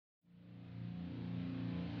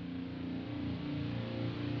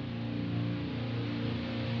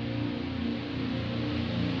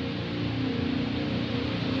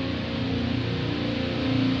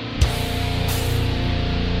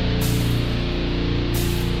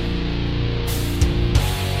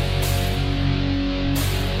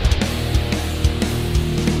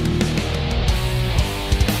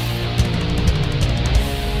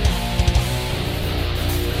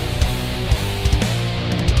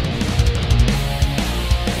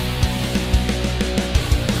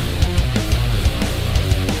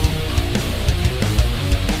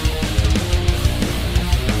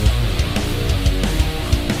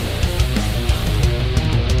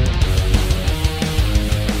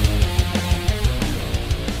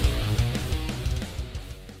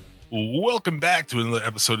Welcome back to another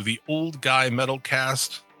episode of the Old Guy Metal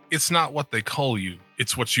Cast. It's not what they call you,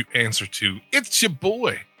 it's what you answer to. It's your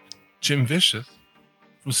boy, Jim Vicious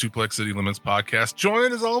from Suplex City Limits Podcast,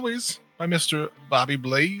 joined as always by Mr. Bobby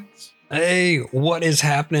Blades. Hey, what is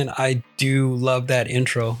happening? I do love that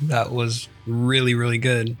intro. That was really, really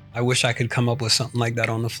good. I wish I could come up with something like that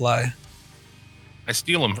on the fly. I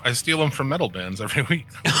steal them from metal bands every week.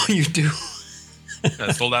 Oh, you do?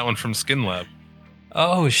 I stole that one from Skin Lab.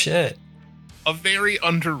 Oh, shit. A very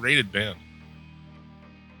underrated band.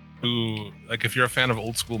 Who, like, if you're a fan of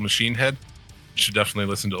old school Machine Head, you should definitely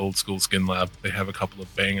listen to old school Skin Lab. They have a couple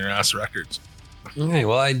of banger ass records. Okay,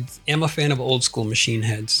 well, I am a fan of old school Machine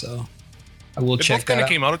Head, so I will check that out. They both kind of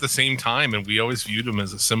came out at the same time, and we always viewed them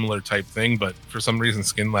as a similar type thing, but for some reason,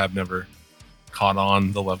 Skin Lab never caught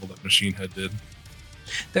on the level that Machine Head did.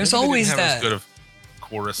 There's Maybe always they didn't have that. as good of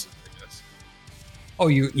choruses, I guess. Oh,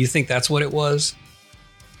 you think that's what it was?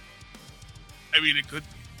 I mean, it could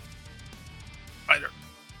be. I don't know.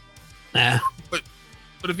 Nah.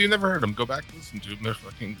 But if you've never heard them, go back and listen to them. They're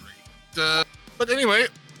fucking great. But anyway,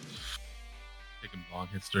 taking long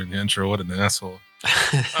hits during the intro. What an asshole.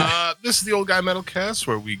 This is the Old Guy Metal Cast,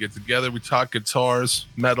 where we get together, we talk guitars,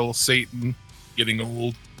 metal, Satan, getting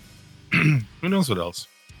old. Who knows what else?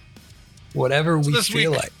 Whatever we this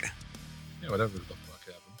feel week- like. Yeah, whatever the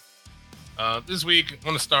fuck happened. This week, I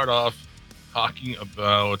want to start off talking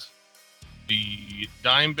about the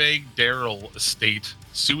Dimebag Darrell estate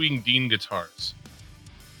suing Dean Guitars.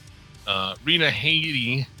 Rena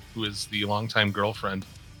Haiti, who is the longtime girlfriend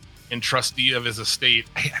and trustee of his estate.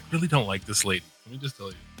 I really don't like this lady. Let me just tell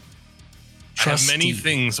you. I have many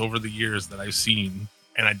things over the years that I've seen,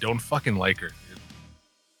 and I don't fucking like her. Dude.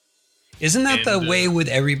 Isn't that the way with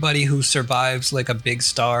everybody who survives like a big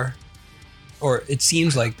star? Or it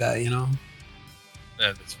seems like that, you know?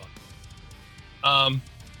 That's fun.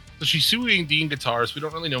 So she's suing Dean Guitars. We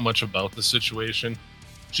don't really know much about the situation.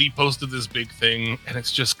 She posted this big thing, and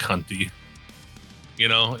it's just cunty. You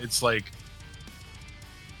know, it's like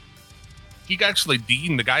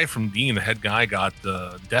Dean, the guy from Dean, the head guy, got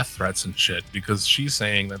death threats and shit because she's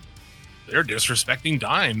saying that they're disrespecting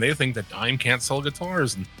Dime. They think that Dime can't sell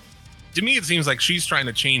guitars, and to me, it seems like she's trying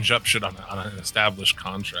to change up shit on an established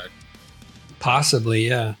contract. Possibly,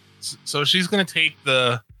 yeah. So she's gonna take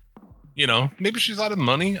maybe she's out of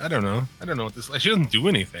money. I don't know what this. She doesn't do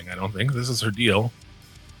anything. I don't think this is her deal.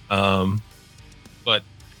 But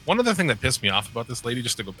one other thing that pissed me off about this lady,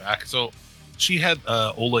 just to go back, so she had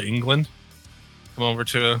Ola England come over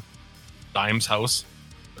to Dime's house.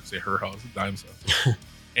 Let's say her house, Dime's house,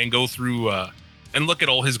 and go through and look at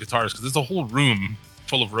all his guitars, because there's a whole room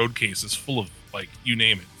full of road cases full of, like, you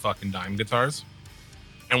name it, fucking Dime guitars.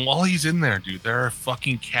 And while he's in there, dude, there are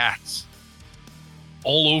fucking cats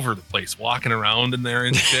all over the place, walking around in there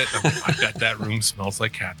and shit. I bet that room smells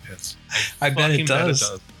like cat piss. I bet it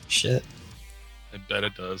does. Shit. I bet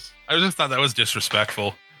it does. I just thought that was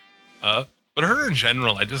disrespectful. But her in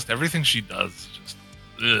general, everything she does, just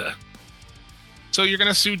ugh. So you're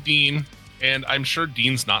gonna sue Dean, and I'm sure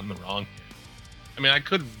Dean's not in the wrong here. I mean, I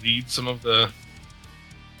could read some of the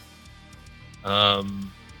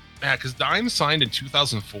because Dime signed in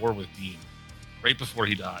 2004 with Dean, right before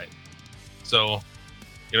he died. So,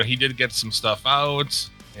 he did get some stuff out,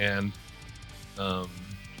 and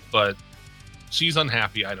but she's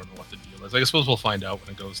unhappy. I don't know what the deal is. I suppose we'll find out when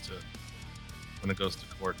it goes to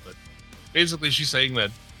court. But basically, she's saying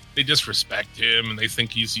that they disrespect him and they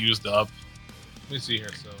think he's used up. Let me see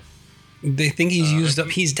here. So they think he's used up.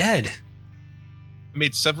 He's dead. I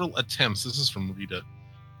made several attempts. This is from Rita,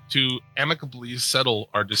 to amicably settle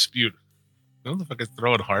our dispute. Who the fuck is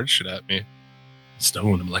throwing hard shit at me?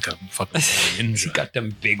 Stone him like a fucking ninja. He got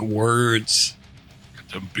them big words.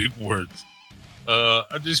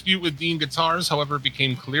 A dispute with Dean Guitars, however,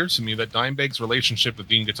 became clear to me that Dimebag's relationship with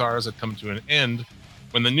Dean Guitars had come to an end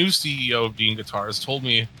when the new CEO of Dean Guitars told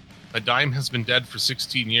me that Dime has been dead for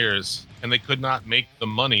 16 years and they could not make the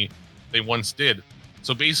money they once did.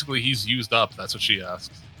 So basically, he's used up. That's what she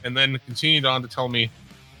asked. And then continued on to tell me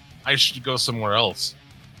I should go somewhere else.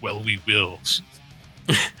 Well, we will.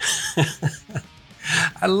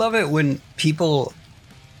 I love it when people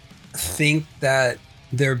think that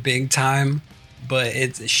they're big time, but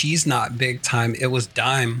she's not big time. It was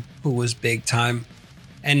Dime who was big time,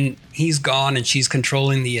 and he's gone, and she's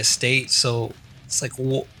controlling the estate. So it's like,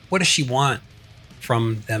 what does she want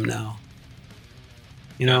from them now?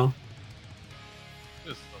 You know?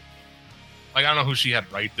 Like, I don't know who she had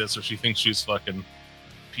write this, or she thinks she's fucking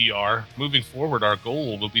PR. Moving forward, our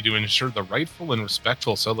goal will be to ensure the rightful and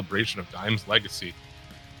respectful celebration of Dime's legacy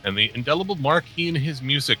and the indelible mark he and his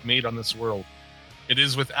music made on this world. It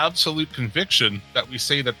is with absolute conviction that we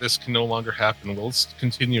say that this can no longer happen whilst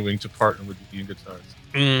continuing to partner with Dean Guitars.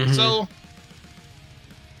 Mhm. So,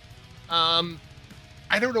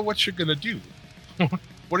 I don't know what you're gonna do.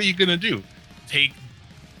 What are you gonna do? Take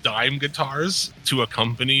dime guitars to a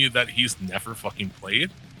company that he's never fucking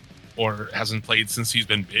played or hasn't played since he's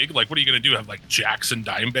been big? Like, what are you gonna do? Have like Jackson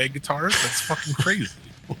Dimebag guitars? That's fucking crazy.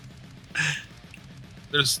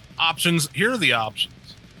 There's options. Here are the options.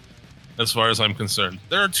 As far as I'm concerned,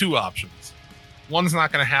 there are two options. One's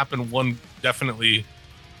not going to happen. One definitely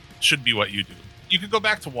should be what you do. You could go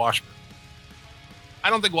back to Washburn. I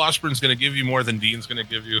don't think Washburn's going to give you more than Dean's going to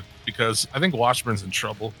give you, because I think Washburn's in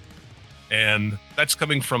trouble. And that's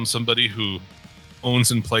coming from somebody who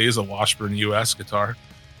owns and plays a Washburn US guitar.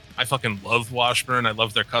 I fucking love Washburn. I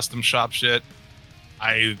love their custom shop shit.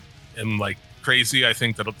 I am like crazy. I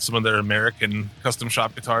think that some of their American custom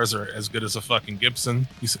shop guitars are as good as a fucking Gibson.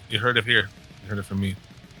 You heard it here. You heard it from me.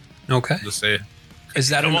 Okay. Just say it. Is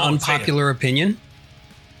that an unpopular opinion?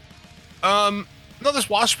 No, this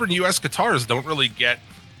Washburn US guitars don't really get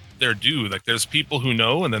their due. Like, there's people who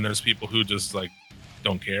know, and then there's people who just like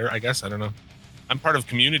don't care, I guess. I don't know. I'm part of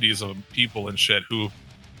communities of people and shit who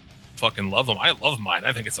fucking love them. I love mine.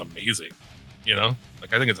 I think it's amazing. You know?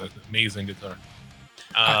 Like, I think it's an amazing guitar.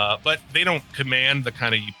 But they don't command the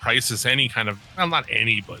kind of prices any kind of, well, not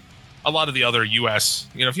any, but a lot of the other US,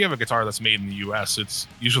 you know, if you have a guitar that's made in the US, it's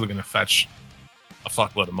usually going to fetch a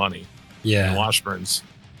fuckload of money. Yeah. And Washburns,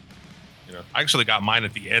 you know, I actually got mine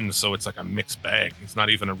at the end, so it's like a mixed bag. It's not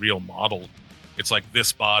even a real model. It's like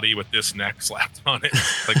this body with this neck slapped on it.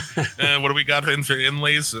 Like, what do we got in for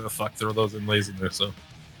inlays? Fuck, throw those inlays in there. So,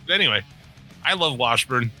 but anyway, I love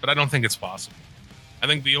Washburn, but I don't think it's possible. I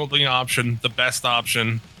think the only option, the best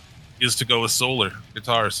option, is to go with Solar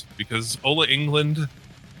guitars, because Ola England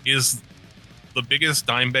is the biggest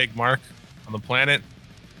dime bag mark on the planet.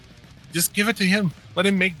 Just give it to him. Let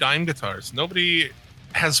him make dime guitars. Nobody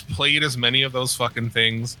has played as many of those fucking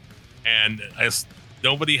things, and as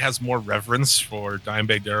nobody has more reverence for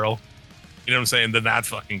Dimebag Darrell, you know what I'm saying, than that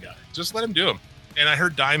fucking guy. Just let him do them. And I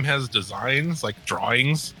heard Dime has designs, like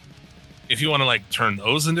drawings. If you want to like turn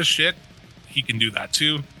those into shit, he can do that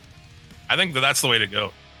too. I think that's the way to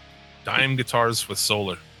go. Dime guitars with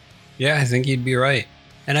Solar. Yeah, I think you'd be right.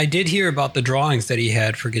 And I did hear about the drawings that he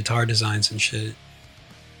had for guitar designs and shit.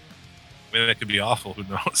 I mean, that could be awful. Who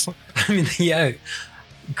knows? I mean, yeah,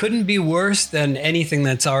 couldn't be worse than anything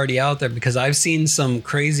that's already out there, because I've seen some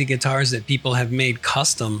crazy guitars that people have made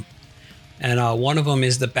custom. And one of them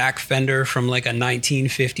is the back fender from like a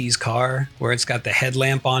 1950s car where it's got the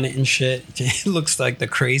headlamp on it and shit. It looks like the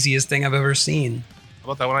craziest thing I've ever seen. How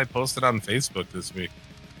about that one I posted on Facebook this week?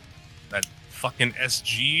 That fucking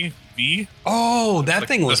SGV. Oh, that like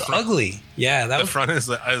thing was front, ugly. Yeah, that the was... front is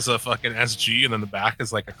a fucking SG, and then the back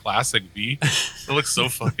is like a classic V. It looks so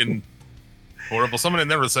fucking horrible. Someone had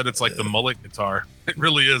never said it's like the mullet guitar. It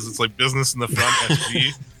really is. It's like business in the front,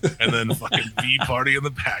 SG, and then fucking V party in the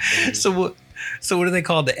back. Baby. So what do they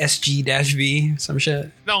call it? The SG-V? Some shit?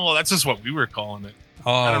 No, that's just what we were calling it.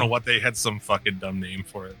 Oh, I don't know what they had, some fucking dumb name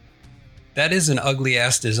for it. That is an ugly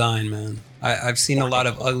ass design, man. I've seen a lot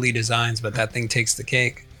of ugly designs, but that thing takes the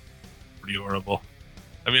cake. Pretty horrible.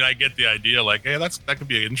 I mean, I get the idea, like, hey, that could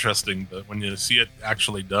be interesting, but when you see it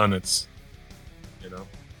actually done, it's, you know,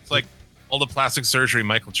 it's like all the plastic surgery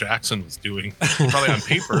Michael Jackson was doing. Probably on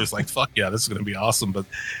paper, it's like, fuck yeah, this is going to be awesome. But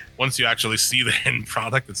once you actually see the end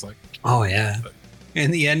product, it's like, oh yeah.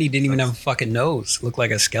 In the end, he didn't even have a fucking nose. Looked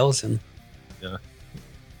like a skeleton. Yeah,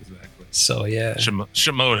 exactly. So yeah.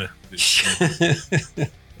 Shimona.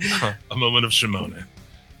 A moment of Shimona.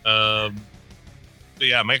 But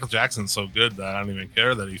yeah, Michael Jackson's so good that I don't even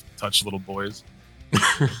care that he touched little boys.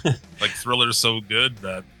 Like Thriller's so good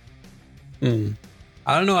that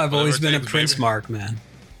I don't know. I've always been a Prince mark, man.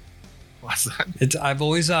 What's that? I've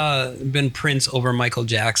always been Prince over Michael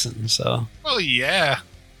Jackson. So. Well, yeah.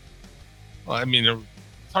 Well, I mean,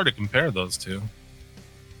 it's hard to compare those two.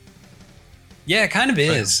 Yeah, it kind of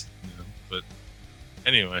is. Yeah, but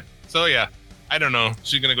anyway, so yeah, I don't know.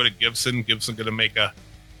 She's gonna go to Gibson. Gibson gonna make a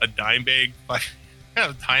dime bag, a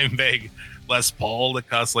dime bag Les Paul that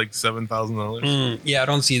costs like $7,000. Yeah, I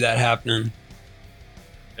don't see that happening.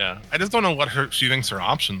 Yeah, I just don't know what she thinks her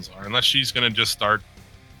options are, unless she's gonna just start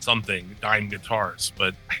something, dime guitars.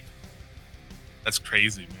 But that's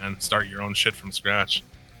crazy, man. Start your own shit from scratch.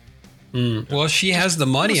 Well, she has the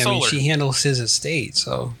money. I mean, Solar. she handles his estate,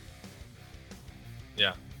 so.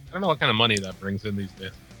 Yeah, I don't know what kind of money that brings in these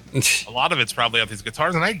days. A lot of it's probably off these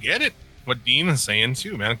guitars, and I get it. What Dean is saying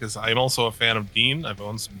too, man, because I'm also a fan of Dean. I've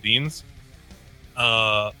owned some Deans.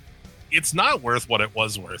 It's not worth what it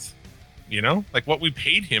was worth. You know, like what we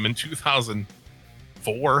paid him in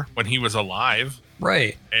 2004 when he was alive.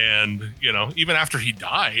 Right. And, you know, even after he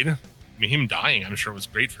died, I mean, him dying, I'm sure was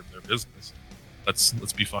great for their business.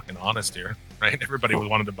 Let's be fucking honest here, right? Everybody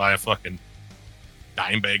wanted to buy a fucking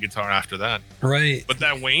Dimebag guitar after that. Right. But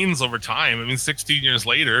that wanes over time. I mean, 16 years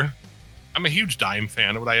later, I'm a huge Dime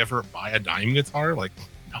fan. Would I ever buy a Dime guitar? Like,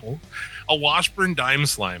 no. A Washburn Dime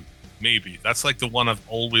Slime, maybe. That's like the one I've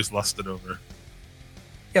always lusted over.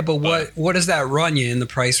 Yeah, but what does that run you in the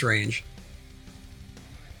price range?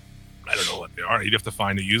 I don't know what they are. You'd have to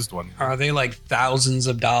find a used one. Are they like thousands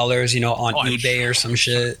of dollars, you know, on eBay or some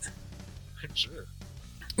shit? I'm sure.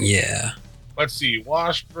 Yeah. Let's see.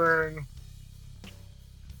 Washburn.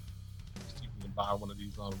 Let's see if we can buy one of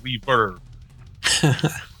these on Reverb.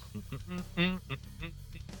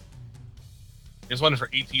 Here's one for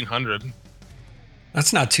 $1,800.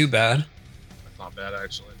 That's not too bad. That's not bad,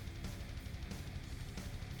 actually.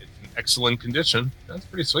 It's in excellent condition. That's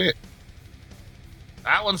pretty sweet.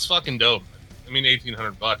 That one's fucking dope. I mean,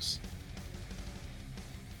 $1,800.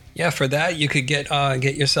 Yeah, for that you could get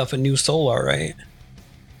yourself a new Solar, right?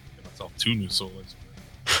 Get myself 2 new Solars.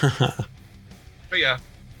 But yeah,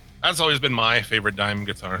 that's always been my favorite Dime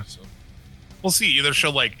guitar. So we'll see. Either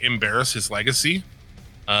she'll like embarrass his legacy,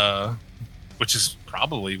 which is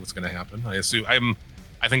probably what's going to happen. I assume.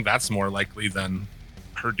 I think that's more likely than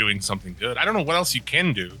her doing something good. I don't know what else you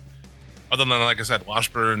can do, other than, like I said,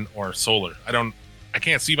 Washburn or Solar. I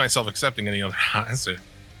can't see myself accepting any other answer.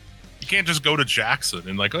 You can't just go to Jackson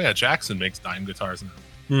and like, oh yeah, Jackson makes Dime guitars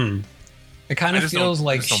now. It kind of feels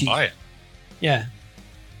like don't buy it. Yeah.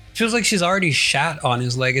 Feels like she's already shat on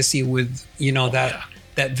his legacy with, you know, that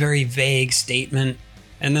very vague statement.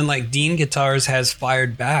 And then like Dean Guitars has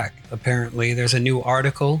fired back, apparently. There's a new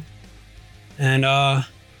article. And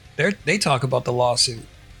they talk about the lawsuit.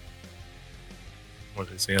 What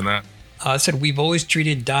did they say on that? It said, we've always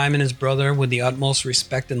treated Dime and his brother with the utmost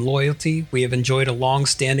respect and loyalty. We have enjoyed a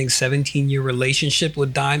long-standing 17-year relationship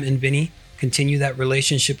with Dime and Vinny. Continue that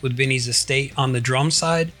relationship with Vinny's estate on the drum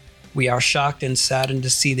side. We are shocked and saddened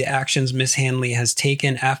to see the actions Miss Hanley has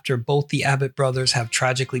taken after both the Abbott brothers have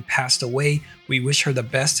tragically passed away. We wish her the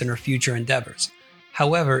best in her future endeavors.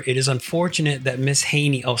 However, it is unfortunate that Miss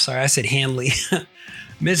Haney, Hanley,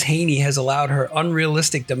 Miss Haney has allowed her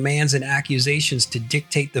unrealistic demands and accusations to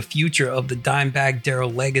dictate the future of the Dimebag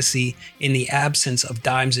Darrell legacy in the absence of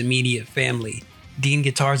Dime's immediate family. Dean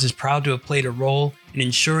Guitars is proud to have played a role in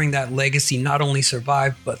ensuring that legacy not only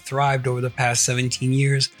survived but thrived over the past 17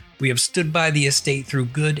 years. We have stood by the estate through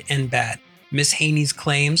good and bad. Miss Haney's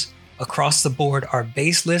claims across the board are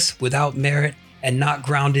baseless, without merit, and not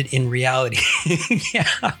grounded in reality. Yeah,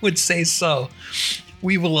 I would say so.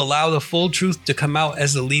 We will allow the full truth to come out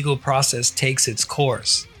as the legal process takes its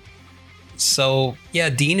course. So, yeah,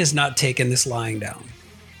 Dean is not taking this lying down.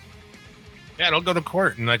 Yeah, don't go to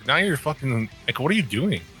court. And like, now you're fucking, like, what are you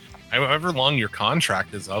doing? However long your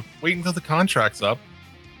contract is up, wait until the contract's up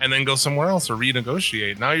and then go somewhere else or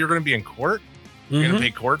renegotiate. Now you're going to be in court. You're going to pay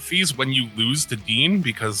court fees when you lose to Dean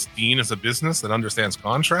because Dean is a business that understands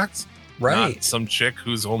contracts. Right. Not some chick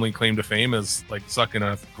whose only claim to fame is like sucking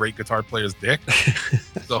a great guitar player's dick.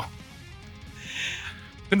 So,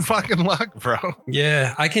 good fucking luck, bro.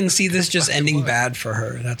 Yeah, I can see this just ending bad for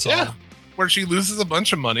her. That's all. Where she loses a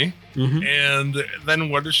bunch of money, and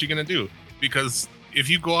then what is she gonna do? Because if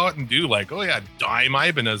you go out and do like, oh yeah, Dime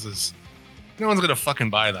Ibanez's, no one's gonna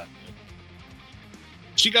fucking buy that.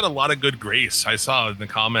 She got a lot of good grace. I saw in the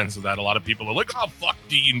comments of that a lot of people are like, oh fuck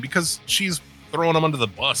Dean, because she's throwing him under the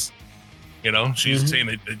bus. You know, she's saying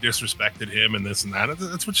they disrespected him and this and that.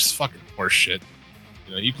 That's just fucking horse shit.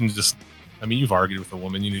 You know, you can just, I mean, you've argued with a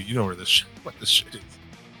woman. You know where what this shit is.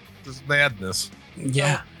 This is madness.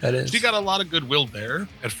 Yeah, so, that is. She got a lot of goodwill there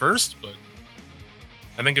at first, but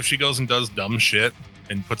I think if she goes and does dumb shit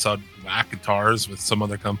and puts out whack guitars with some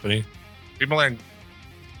other company, people are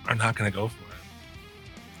not going to go for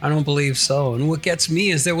it. I don't believe so. And what gets me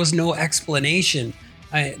is there was no explanation.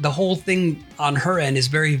 The whole thing on her end is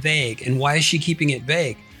very vague. And why is she keeping it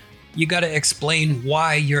vague? You got to explain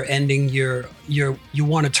why you're ending you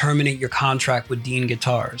want to terminate your contract with Dean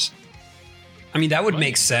Guitars. I mean, that would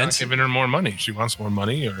make sense. Not giving her more money. She wants more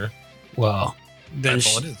money, or well, then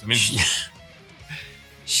that's all it is. I mean,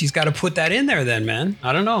 she's got to put that in there, then, man.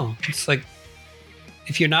 I don't know. It's like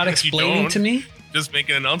if you're not explaining to me, just make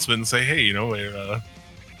an announcement and say, hey, you know,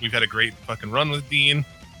 we've had a great fucking run with Dean.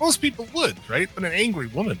 Most people would, right? But an angry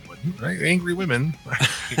woman wouldn't, right? Angry women,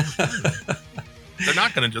 they're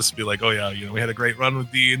not going to just be like, oh yeah, you know, we had a great run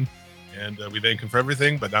with Dean. And we thank him for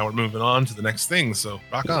everything, but now we're moving on to the next thing. So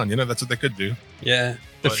rock on, that's what they could do. Yeah,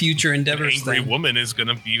 the But future endeavors. An angry thing. woman is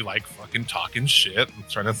gonna be like fucking talking shit and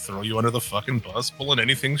trying to throw you under the fucking bus, pulling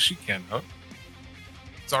anything she can out.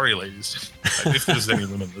 Sorry, ladies, if there's any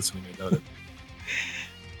women listening, I doubt it.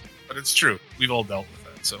 But it's true. We've all dealt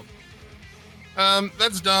with that. So,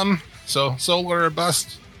 that's dumb. So, solar or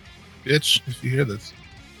bust, bitch. If you hear this,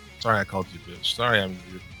 sorry I called you bitch. Sorry I'm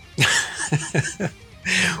rude.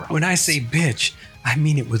 When I say bitch, I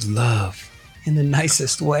mean it with love, in the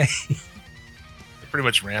nicest way. I pretty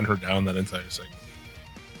much ran her down that entire segment.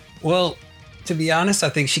 Well, to be honest, I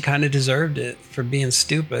think she kind of deserved it for being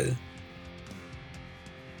stupid.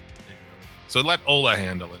 So let Ola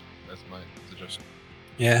handle it. That's my suggestion.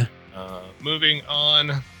 Yeah. Moving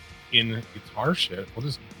on in guitar shit, we'll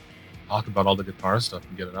just talk about all the guitar stuff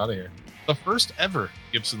and get it out of here. The first ever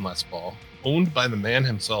Gibson Les Paul, owned by the man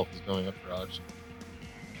himself, is going up for auction.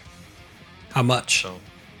 How much? So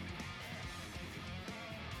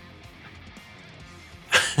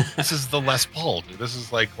this is the Les Paul, dude. This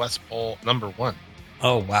is like Les Paul #1.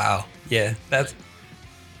 Oh wow. Yeah. That's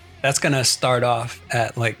gonna start off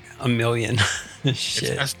at like $1 million.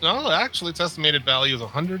 Shit. Actually, its estimated value is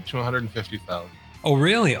 100 to 150,000. Oh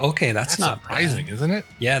really? Okay, that's not surprising, bad. isn't it?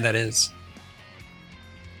 Yeah, that is.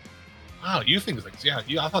 Wow, you think it's like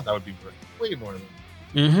I thought that would be worth way more than.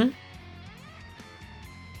 Mm-hmm.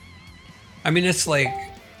 I mean, it's like,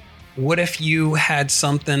 what if you had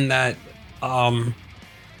something that,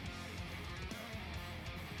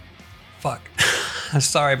 fuck.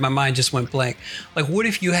 Sorry, my mind just went blank. Like, what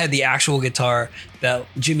if you had the actual guitar that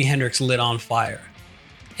Jimi Hendrix lit on fire?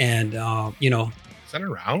 And, Is that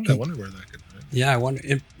around? I wonder where that could be. Yeah, I wonder.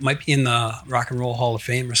 It might be in the Rock and Roll Hall of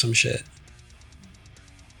Fame or some shit.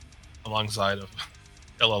 Alongside of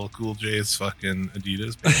LL Cool J's fucking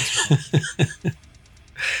Adidas pants.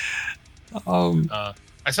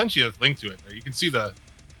 I sent you a link to it. You can see the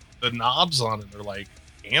knobs on it. They're like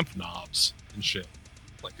amp knobs and shit.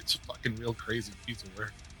 Like it's a fucking real crazy piece of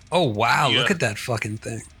work. Oh wow! Yeah. Look at that fucking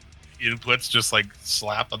thing. Inputs just like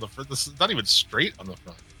slapped on the front. This is not even straight on the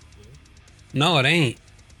front. No, it ain't.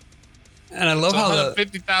 And I love how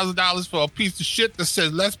 $50,000 for a piece of shit that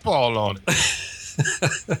says Les Paul on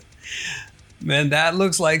it. Man, that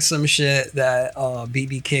looks like some shit that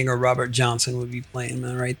BB King or Robert Johnson would be playing,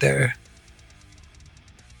 man, right there.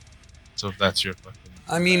 So if that's your fucking...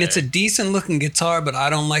 I mean, it's a decent looking guitar, but I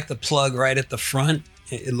don't like the plug right at the front.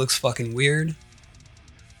 It looks fucking weird.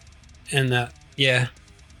 And yeah.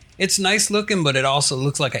 It's nice looking, but it also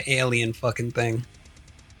looks like an alien fucking thing.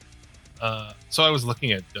 So I was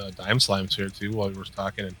looking at Dime Slimes here too while we were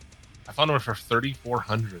talking, and I found one for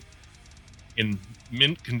 $3,400 in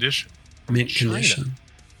mint condition. Mint condition.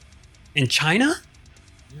 In China?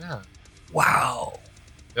 Yeah. Wow.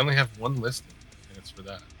 They only have one listing, and it's for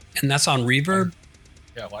that. And that's on Reverb?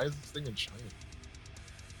 Yeah, why is this thing in China?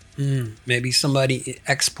 Maybe somebody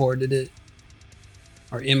exported it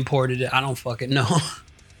or imported it. I don't fucking know.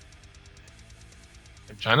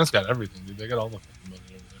 And China's got everything, dude. They got all the fucking money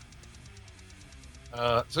over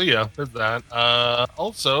there. So yeah, there's that.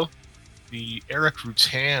 Also, the Eric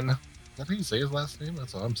Rutan, is that how you say his last name?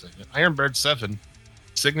 That's how I'm saying it. Ironbird 7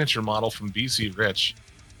 signature model from BC Rich.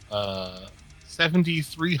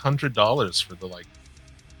 $7,300 for the like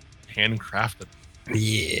handcrafted.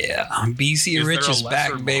 Yeah, BC Rich is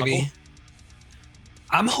back, baby. Model?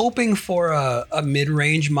 I'm hoping for a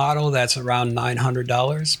mid-range model that's around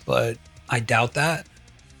 $900, but I doubt that.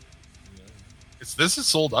 Yeah. This is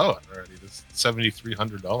sold out already. This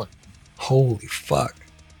 $7,300. Holy fuck!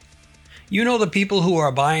 You know, the people who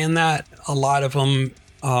are buying that, a lot of them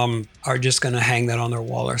are just gonna hang that on their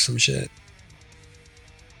wall or some shit.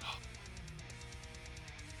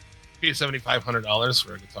 Pay $7,500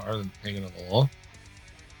 for a guitar and hang it on the wall.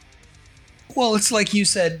 Well, it's like you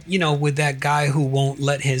said, with that guy who won't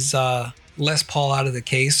let his Les Paul out of the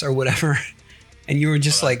case or whatever, and you were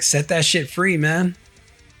just like, set that shit free, man.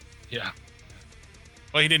 Yeah.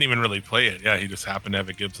 Well, he didn't even really play it. Yeah, he just happened to have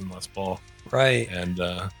a Gibson Les Paul. Right. And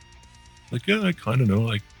yeah, I kind of know.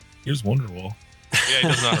 Like, here's Wonderwall. Yeah, he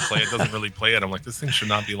doesn't know how to play it. Doesn't really play it. I'm like, this thing should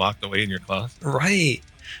not be locked away in your closet. Right.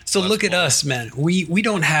 So look at us, man. We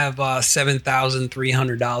don't have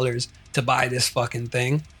 $7,300 to buy this fucking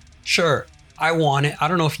thing. Sure, I want it. I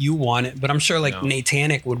don't know if you want it, but I'm sure like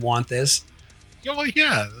Natanic would want this. Yeah, well,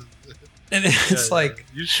 yeah. And it's like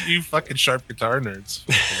you fucking sharp guitar nerds.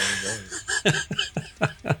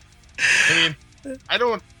 I mean, I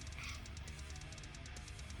don't.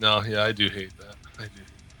 No, yeah, I do hate that. I do.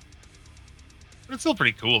 But it's still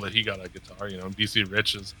pretty cool that he got a guitar. BC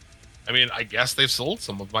Rich is. I mean, I guess they've sold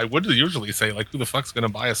some of them. I would usually say, like, who the fuck's going to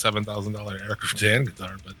buy a $7,000 Eric Rutan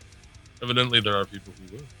guitar? But evidently there are people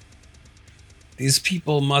who will. These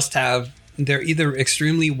people must have, they're either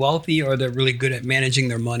extremely wealthy or they're really good at managing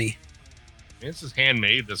their money. I mean, this is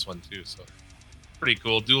handmade, this one, too, so pretty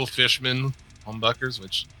cool. Dual Fishman humbuckers,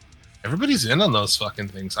 which everybody's in on those fucking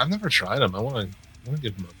things. I've never tried them. I want to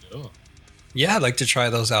give them a go. Yeah, I'd like to try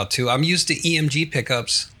those out, too. I'm used to EMG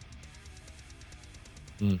pickups.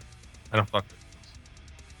 I don't fuck with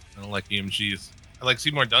those. I don't like EMGs. I like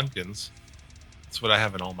Seymour Duncans. That's what I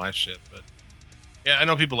have in all my shit. But yeah, I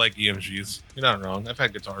know people like EMGs. You're not wrong. I've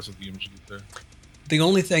had guitars with EMGs there. The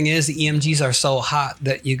only thing is the EMGs are so hot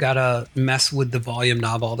that you gotta mess with the volume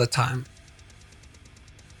knob all the time.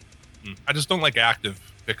 I just don't like active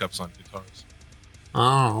pickups on guitars.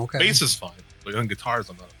 Oh, okay. Bass is fine, but on guitars,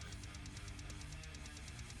 I'm not a fan.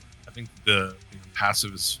 I think the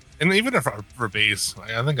passive is, and even if for bass,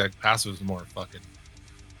 I think like passive is more fucking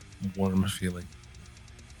warm feeling.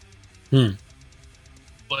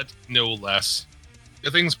 But no less,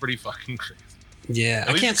 the thing's pretty fucking crazy. Yeah,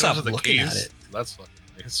 I can't stop looking at it. That's fucking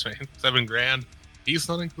nice, man. $7,000, he's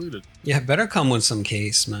not included. Yeah, better come with some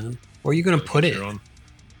case, man. Where are you gonna put it? Your own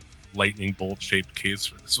lightning bolt shaped case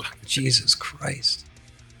for this one. Jesus Christ.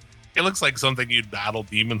 It looks like something you'd battle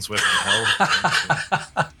demons with in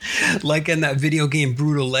hell. Like in that video game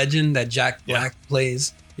Brutal Legend that Jack Black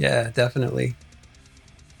plays. Yeah, definitely.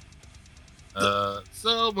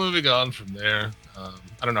 So moving on from there,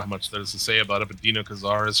 I don't know how much there's to say about it, but Dino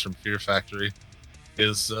Cazares from Fear Factory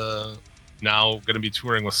is now going to be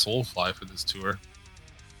touring with Soulfly for this tour.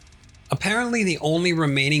 Apparently the only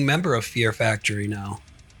remaining member of Fear Factory now.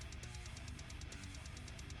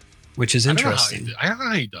 Which is interesting. I don't know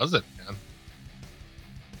how he does it, man.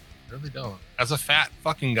 I really don't. As a fat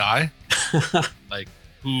fucking guy, like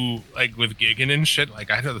who, like with gigging and shit, like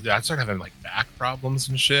I started having like back problems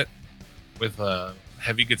and shit with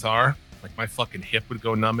heavy guitar. Like my fucking hip would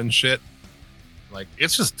go numb and shit. Like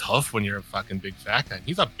it's just tough when you're a fucking big fat guy.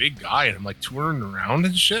 He's a big guy, and I'm like touring around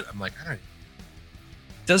and shit. I'm like, I don't.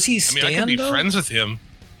 Does he stand? I could be friends with him.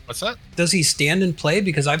 What's that? Does he stand and play?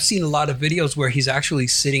 Because I've seen a lot of videos where he's actually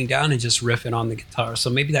sitting down and just riffing on the guitar. So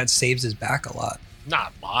maybe that saves his back a lot.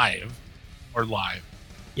 Not live. Or live.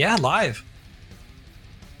 Yeah, live.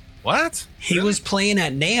 What? He was playing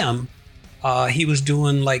at NAMM. He was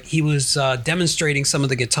doing demonstrating some of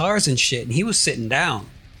the guitars and shit, and he was sitting down.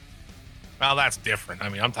 Well, that's different. I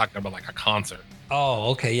mean, I'm talking about like a concert. Oh,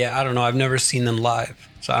 okay. Yeah, I don't know. I've never seen them live,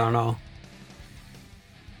 so I don't know.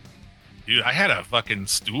 Dude, I had a fucking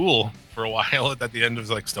stool for a while at the end of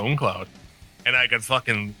like Stone Cloud, and I could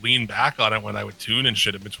fucking lean back on it when I would tune and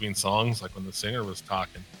shit in between songs, like when the singer was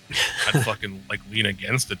talking. I'd fucking like lean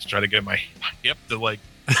against it to try to get my hip to like.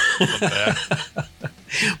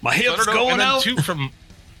 My hip's going out. Too, from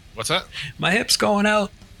what's that? My hip's going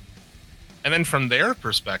out. And then from their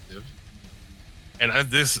perspective, and I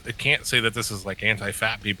can't say that this is like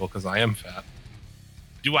anti-fat people because I am fat.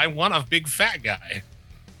 Do I want a big fat guy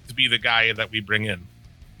to be the guy that we bring in?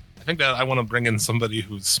 I think that I want to bring in somebody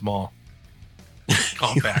who's small,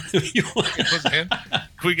 compact. Can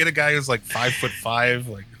we get a guy who's like 5'5",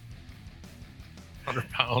 like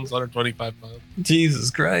 100 pounds, 125 pounds?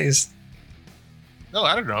 Jesus Christ. No,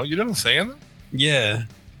 I don't know. You know what I'm saying? Yeah.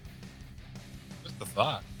 Just a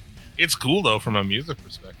thought. It's cool though from a music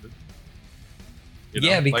perspective.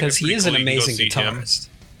 Yeah, because he is an amazing guitarist.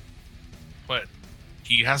 But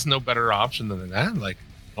he has no better option than that. Like,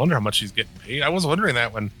 I wonder how much he's getting paid. I was wondering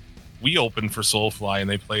that when we opened for Soulfly and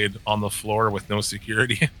they played on the floor with no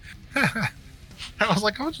security. I was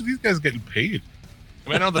like, how much are these guys getting paid? I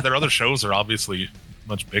mean, I know that their other shows are obviously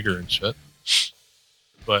much bigger and shit.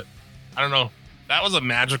 But I don't know. That was a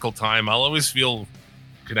magical time. I'll always feel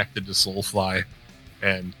connected to Soulfly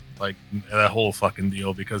and like that whole fucking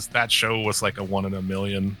deal because that show was like a 1 in a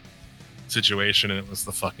million situation and it was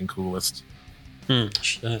the fucking coolest.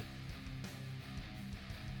 Shit.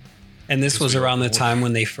 And this was around the time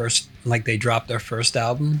when they dropped their first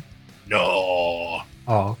album? No.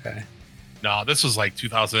 Oh, okay. No, this was like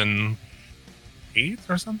 2008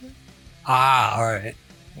 or something? Ah, all right.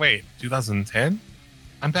 Wait, 2010?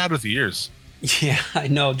 I'm bad with years. Yeah, I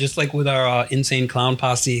know. Just like with our Insane Clown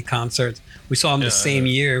Posse concerts, we saw them the same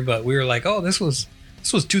year, but we were like, "Oh, this was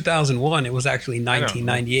 2001." It was actually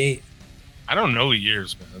 1998. I don't know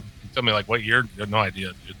years, man. You tell me like what year? I have no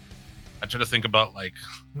idea, dude. I try to think about like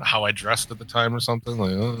how I dressed at the time or something.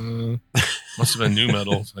 Like, must have been new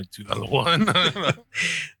metal, like 2001.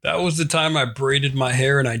 That was the time I braided my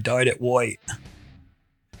hair and I dyed it white.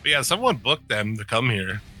 But yeah, someone booked them to come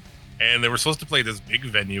here. And they were supposed to play this big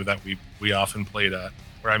venue that we often played at.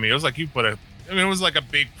 Where I mean, it was like it was like a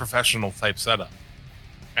big professional type setup,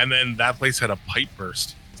 and then that place had a pipe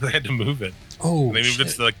burst, so they had to move it. Oh, and they moved shit.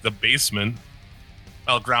 it to like the basement,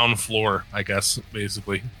 ground floor, I guess,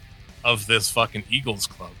 basically, of this fucking Eagles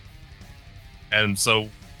club. And so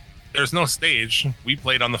there's no stage. We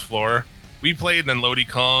played on the floor. We played, then Lodi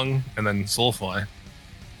Kong, and then Soulfly.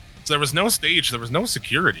 So there was no stage. There was no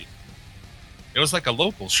security. It was like a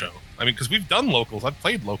local show. I mean, because we've done locals. I've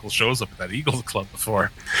played local shows up at that Eagles Club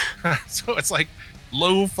before. So it's like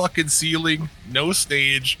low fucking ceiling, no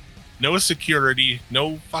stage, no security,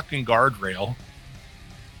 no fucking guardrail.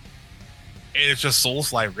 And it's just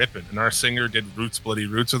Soulfly ripping. And our singer did Roots Bloody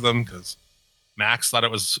Roots with them because Max thought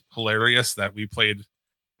it was hilarious that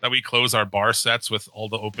we close our bar sets with all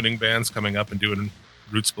the opening bands coming up and doing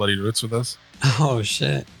Roots Bloody Roots with us. Oh,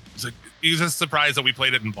 shit. He was just surprised that we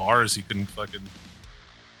played it in bars. He couldn't fucking...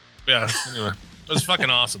 Yeah, anyway. It was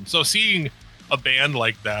fucking awesome. So seeing a band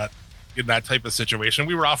like that in that type of situation,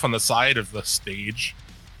 we were off on the side of the stage,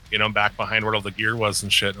 back behind where all the gear was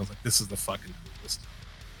and shit. And I was like, this is the fucking coolest.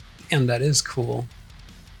 And that is cool.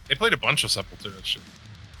 They played a bunch of Sepultura shit.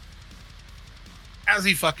 As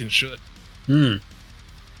he fucking should. Hmm.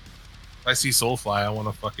 If I see Soulfly, I want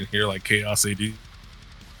to fucking hear like Chaos AD.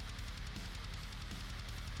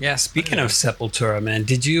 Yeah, speaking of Sepultura, man,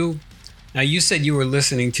 now you said you were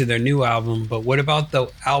listening to their new album, but what about the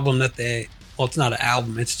album that it's not an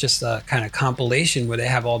album, it's just a kind of compilation where they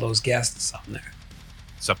have all those guests on there.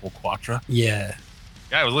 Sepulquatra? Yeah.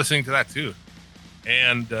 Yeah, I was listening to that too.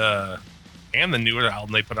 And the newer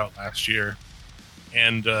album they put out last year.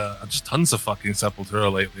 And just tons of fucking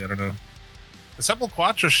Sepultura lately, I don't know. The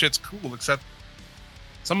Sepulquatra shit's cool, except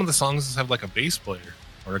some of the songs just have like a bass player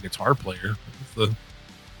or a guitar player.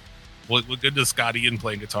 What good does Scott Ian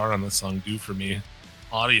playing guitar on this song do for me,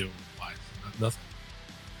 audio-wise? Nothing.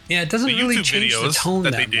 Yeah, it doesn't The really YouTube change the videos tone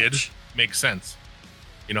that they did much. make sense.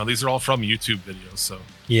 These are all from YouTube videos, so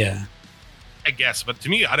Yeah. I guess. But to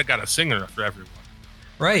me, I'd have got a singer for everyone.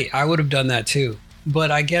 Right, I would have done that too.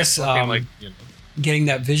 But I guess getting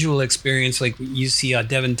that visual experience, like you see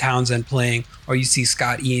Devin Townsend playing, or you see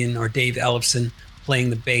Scott Ian or Dave Ellefson playing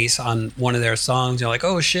the bass on one of their songs, you're like,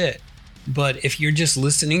 oh shit. But if you're just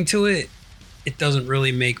listening to it, it doesn't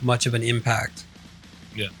really make much of an impact.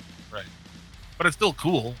 Yeah, right. But it's still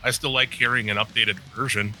cool. I still like hearing an updated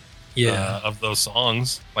version of those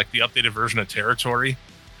songs, like the updated version of Territory,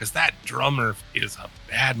 because that drummer is a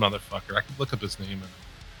bad motherfucker. I could look up his name. One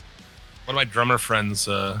of my drummer friends,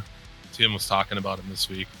 Tim, was talking about him this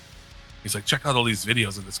week. He's like, check out all these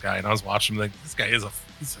videos of this guy. And I was watching him, like, this guy he's a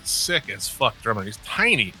sick as fuck drummer. He's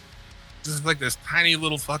tiny. This is like this tiny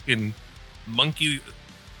little fucking monkey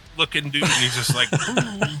looking dude, and he's just like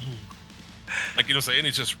like saying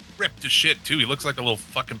he's just ripped to shit too. He looks like a little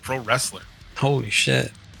fucking pro wrestler. Holy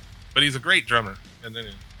shit. But he's a great drummer. And then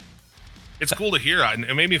it's cool to hear, and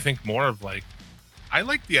it made me think more of like, I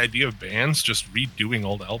like the idea of bands just redoing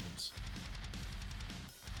old albums.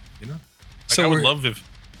 I would love if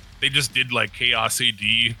they just did like Chaos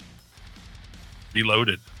AD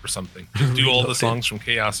Reloaded or something. Just do all the songs from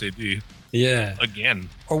Chaos AD. Yeah. Again.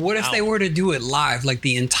 Or what if they were to do it live, like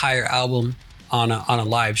the entire album on a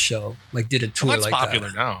live show, like did a tour that's like popular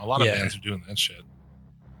that? now. A lot of bands are doing that shit.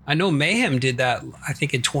 I know Mayhem did that, I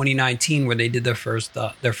think in 2019, where they did their first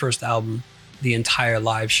album, the entire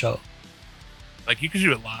live show. Like you could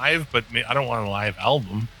do it live, but I don't want a live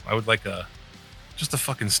album. I would like just a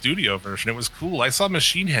fucking studio version. It was cool. I saw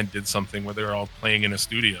Machine Head did something where they were all playing in a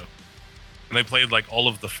studio, and they played like all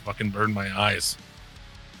of the fucking Burn My Eyes.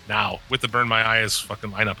 Now with the Burn My Eyes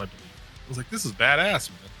fucking lineup, I believe. I was like, this is badass,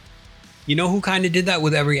 man. You know who kind of did that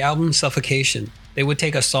with every album? Suffocation. They would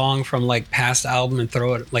take a song from like past album and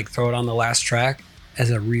throw it on the last track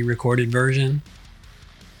as a re-recorded version.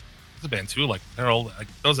 The band too, like they're all like,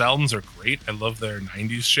 those albums are great. I love their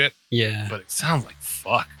 90s shit. Yeah. But it sounds like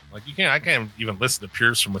fuck. Like I can't even listen to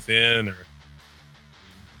Pierce from Within, or it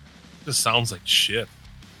just sounds like shit.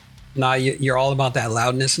 Nah, you're all about that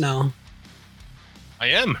loudness now. I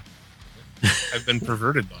am. I've been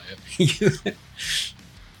perverted by it.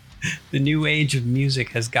 The new age of music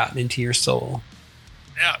has gotten into your soul.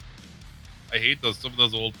 Yeah. I hate some of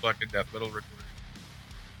those old fucking death metal recordings.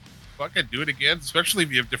 Fucking do it again, especially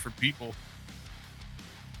if you have different people.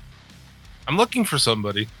 I'm looking for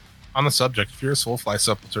somebody on the subject. If you're a Soulfly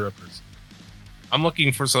Sepultura person, I'm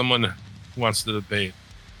looking for someone who wants to debate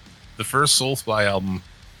the first Soulfly album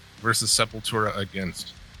versus Sepultura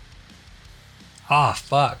against. Ah,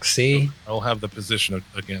 fuck. See, so I'll have the position of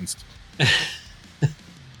against.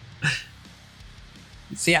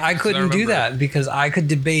 See, I couldn't do that because I could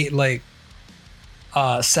debate like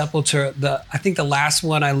Sepultura. I think the last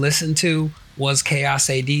one I listened to was Chaos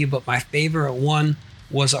AD, but my favorite one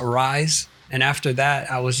was Arise. And after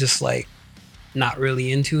that, I was just like not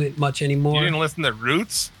really into it much anymore. You didn't listen to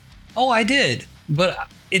Roots? Oh, I did, but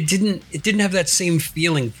it didn't have that same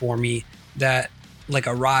feeling for me that like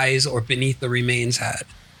Arise or Beneath the Remains had.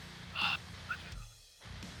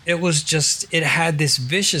 It was just, it had this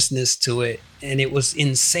viciousness to it, and it was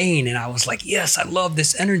insane. And I was like, yes, I love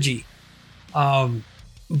this energy.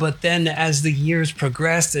 But then as the years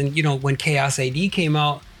progressed, and you know, when Chaos AD came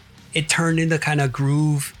out, it turned into kind of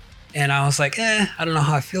groove, and I was like, I don't know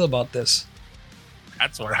how I feel about this.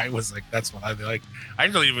 That's where I was like, that's what I like. I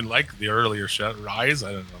don't even like the earlier shit. Rise,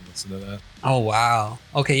 I don't know, listen to that. Oh wow.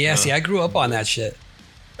 Okay, yeah. See, I grew up on that shit.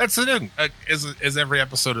 That's the thing. As every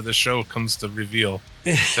episode of this show comes to reveal,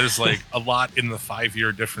 there's like a lot in the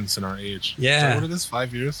 5-year difference in our age. Yeah. So what it is,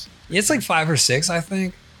 5 years? It's like 5 or 6, I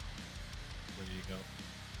think. There you go.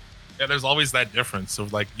 Yeah, there's always that difference. So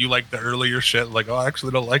like, you like the earlier shit, like, oh, I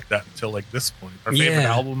actually don't like that until like this point. Our favorite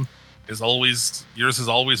album is always, yours is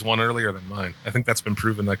always one earlier than mine. I think that's been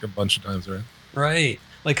proven like a bunch of times, right? Right.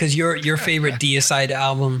 Like, because your favorite Deicide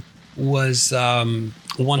album was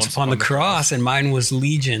Once Upon the Cross, and mine was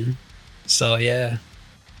Legion. So yeah.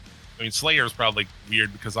 I mean, Slayer is probably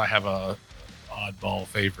weird because I have a oddball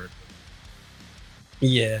favorite.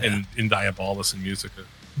 Yeah. In Diabolus and Musica.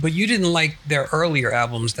 But you didn't like their earlier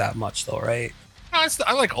albums that much, though, right? No,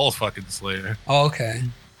 I like all fucking Slayer. Oh, okay.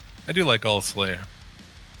 I do like all Slayer.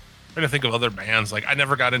 I'm trying to think of other bands. Like, I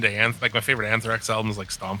never got into like my favorite Anthrax album is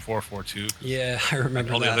like Stomp 442. Yeah, I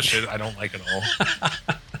remember all that. The other shit I don't like at all.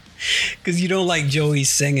 Because you don't like Joey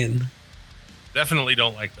singing. Definitely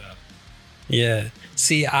don't like that. Yeah.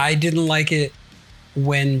 See, I didn't like it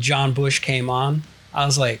when John Bush came on. I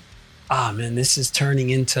was like, man, this is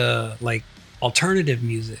turning into like alternative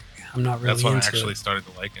music. I'm not really into it. That's when I actually started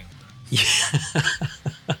to like it. Yeah.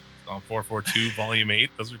 Stomp 442 Volume 8.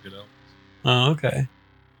 Those are good albums. Oh, okay.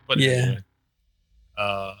 But anyway.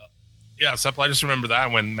 Yeah, I just remember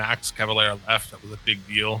that when Max Cavalera left, that was a big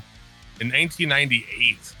deal. In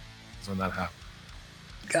 1998 is when that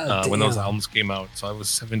happened. When those albums came out. So I was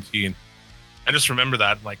 17. I just remember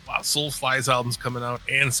that, like, wow, Soulfly's album's coming out,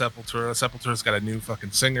 and Sepultura. Sepultura's got a new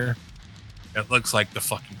fucking singer. It looks like the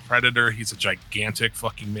fucking Predator. He's a gigantic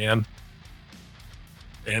fucking man.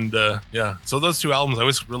 And yeah, so those two albums, I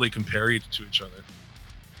always really compare to each other.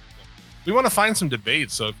 We want to find some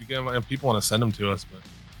debates, so if you get if people want to send them to us, but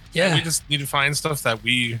yeah, we just need to find stuff that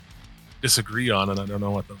we disagree on, and I don't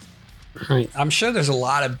know what those are. Right. I'm sure there's a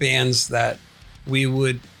lot of bands that we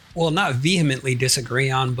would, well, not vehemently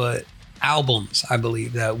disagree on, but albums, I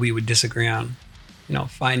believe, that we would disagree on, you know,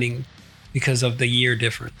 finding because of the year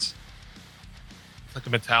difference. Like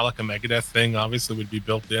a Metallica Megadeth thing obviously would be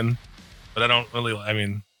built in, but I don't really, like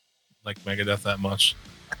Megadeth that much.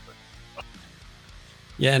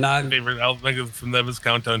 Yeah, my favorite album from them is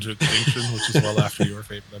Countdown to Extinction, which is well after your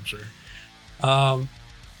favorite, I'm sure.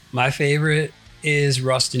 My favorite is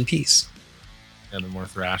Rust in Peace. And the more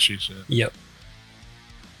thrashy shit. Yep.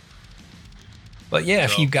 But yeah,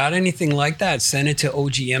 if you got anything like that, send it to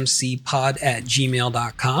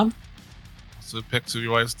ogmcpod@gmail.com. Also pics of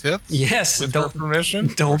your wife's tits? Yes. With her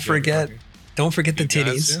permission? Don't forget the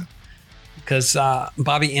titties. Because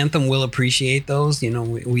Bobby Anthem will appreciate those. You know,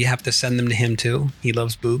 we have to send them to him too. He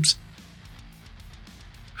loves boobs.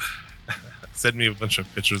 Send me a bunch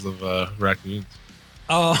of pictures of raccoons.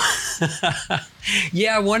 Oh,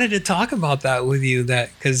 yeah. I wanted to talk about that with you,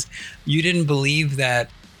 because you didn't believe that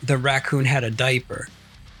the raccoon had a diaper.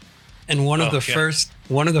 And one of the first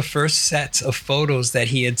sets of photos that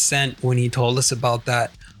he had sent when he told us about that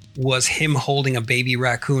was him holding a baby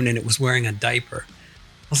raccoon, and it was wearing a diaper.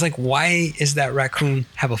 I was like, why is that raccoon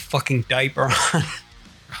have a fucking diaper on?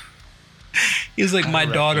 He was like, my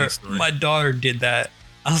daughter did that.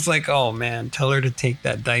 I was like, oh man, tell her to take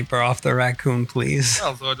that diaper off the raccoon, please.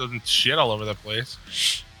 Well, so it doesn't shit all over the place.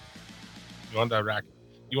 You want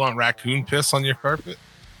raccoon piss on your carpet?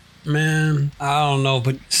 Man, I don't know,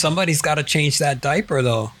 but somebody's got to change that diaper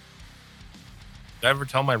though. Did I ever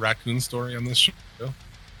tell my raccoon story on this show?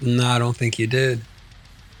 No, I don't think you did.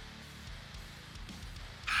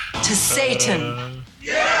 To Satan.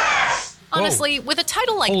 Yes! Honestly, with a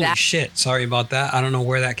title like Holy that. Shit, sorry about that. I don't know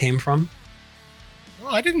where that came from.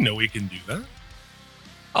 Well, I didn't know we can do that.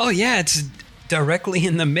 Oh yeah, it's directly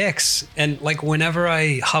in the mix. And like whenever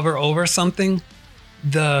I hover over something,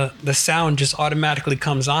 the sound just automatically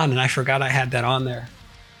comes on, and I forgot I had that on there.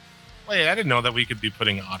 Wait, I didn't know that we could be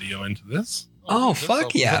putting audio into this. Oh,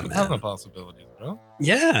 fuck yeah, man. That's a possibility, bro.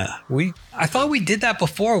 Yeah, I thought we did that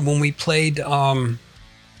before when we played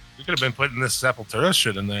We We could have been putting this Sepultura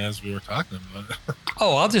shit in there as we were talking about it.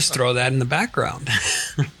 Oh, I'll just throw that in the background.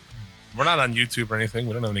 We're not on YouTube or anything.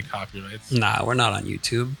 We don't have any copyrights. Nah, we're not on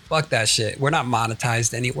YouTube. Fuck that shit. We're not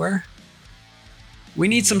monetized anywhere. We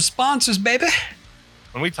need some sponsors, baby.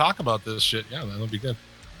 When we talk about this shit, yeah, that'll be good.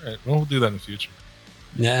 All right, we'll do that in the future.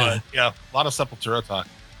 Yeah. But yeah, a lot of Sepultura talk.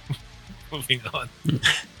 Moving on.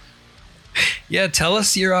 Yeah, tell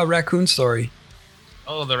us your raccoon story.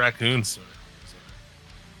 Oh, the raccoon story.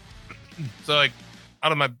 So, like,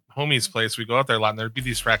 out of my homie's place, we go out there a lot, and there'd be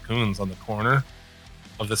these raccoons on the corner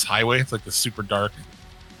of this highway. It's like this super dark,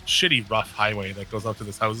 shitty, rough highway that goes out to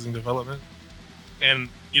this housing development. And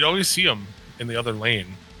you'd always see them in the other lane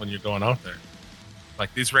when you're going out there.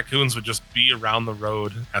 Like, these raccoons would just be around the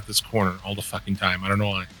road at this corner all the fucking time. I don't know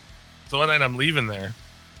why. So one night I'm leaving there,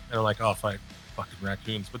 and I'm like, oh, fucking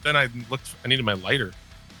raccoons. But then I needed my lighter,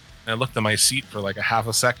 and I looked at my seat for like a half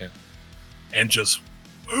a second, and just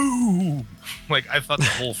boom! Like, I thought the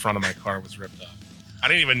whole front of my car was ripped off. I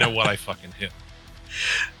didn't even know what I fucking hit.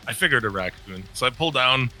 I figured a raccoon. So I pull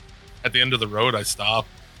down at the end of the road, I stop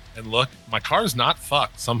and look. My car's not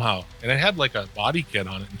fucked somehow. And it had like a body kit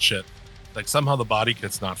on it and shit. Like, somehow the body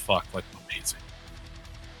kit's not fucked. Like, amazing.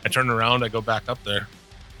 I turn around, I go back up there,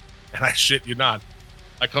 and I shit you not,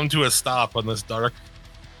 I come to a stop on this dark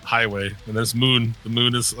highway, and there's moon. The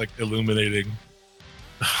moon is like illuminating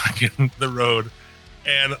the road.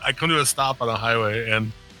 And I come to a stop on a highway,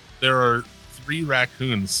 and there are 3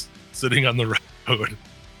 raccoons sitting on the road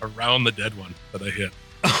around the dead one that I hit.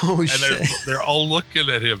 Oh, and shit. they're all looking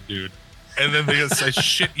at him, dude. And then they just say,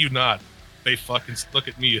 shit you not. They fucking look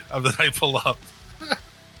at me. And then I pull up.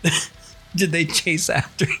 Did they chase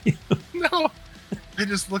after you? No. They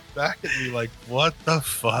just look back at me like, what the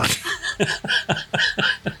fuck?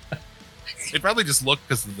 They probably just looked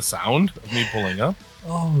because of the sound of me pulling up.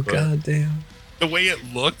 Oh, But god damn. the way it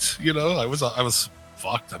looked, you know, I was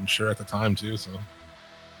fucked, I'm sure, at the time too. So,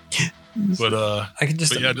 but I can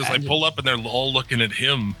just but yeah, just like imagine. pull up and they're all looking at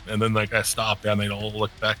him, and then like I stop and they all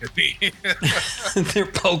look back at me. They're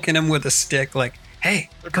poking him with a stick, like, "Hey,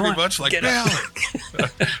 They're come pretty on, much like, get Bill,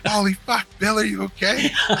 up." holy fuck, Bill, are you okay?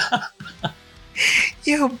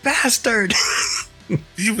 You bastard!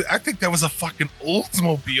 I think that was a fucking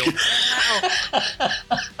Oldsmobile.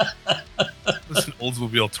 It was an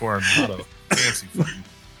Oldsmobile Tornado. Fancy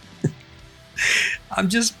fucking. I'm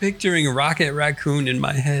just picturing Rocket Raccoon in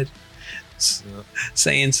my head, Yeah.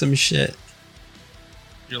 saying some shit.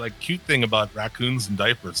 You're like, cute thing about raccoons and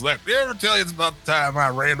diapers. Like, did I ever tell you it's about the time I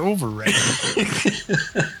ran over raccoon?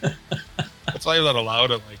 That's why you're not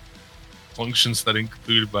allowed at like functions that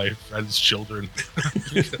include my friends' children.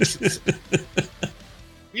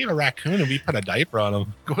 We had a raccoon and we put a diaper on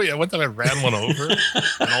him. Oh yeah, one time I ran one over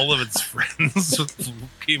and all of its friends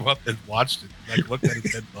came up and watched it, like looked at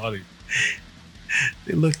its dead body.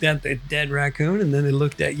 They looked at the dead raccoon, and then they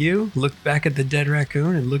looked at you, looked back at the dead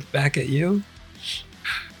raccoon, and looked back at you.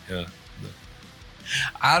 Yeah.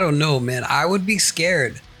 I don't know, man. I would be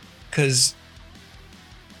scared because,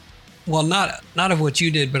 well, not of what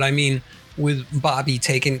you did, but I mean with Bobby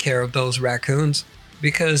taking care of those raccoons,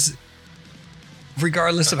 because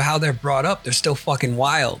regardless of how they're brought up, they're still fucking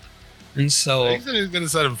wild. And so, He said he was going to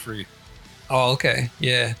set him free. oh, okay,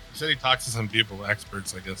 yeah. He said he talked to some people,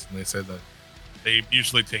 experts, I guess, and they said that they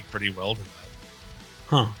usually take pretty well to that.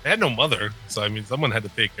 Huh. They had no mother, so I mean, someone had to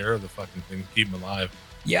take care of the fucking thing, keep him alive.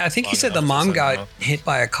 Yeah, I think he Long said the enough to mom set got him up. hit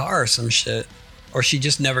by a car or some shit, or she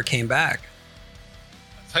just never came back.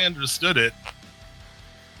 As I understood it,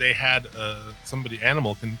 they had somebody,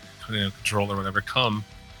 animal control or whatever, come,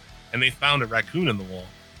 and they found a raccoon in the wall.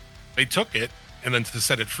 They took it, and then to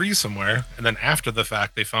set it free somewhere, and then after the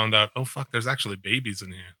fact, they found out, oh fuck, there's actually babies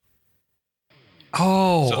in here.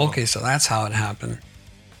 Oh, So- okay, so that's how it happened.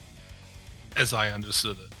 As I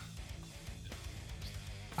understood it.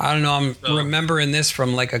 I don't know. I'm So- remembering this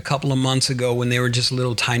from like a couple of months ago when they were just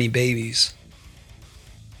little tiny babies.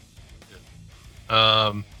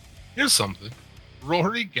 Here's something.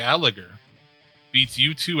 Rory Gallagher beats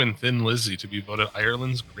U2 and Thin Lizzy to be voted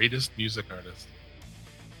Ireland's greatest music artist.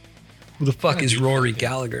 Who the fuck Yeah, is dude, Rory fucking-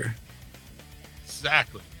 Gallagher?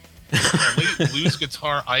 Exactly. Late blues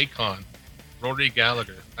guitar icon, Rory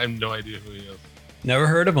Gallagher. I have no idea who he is. Never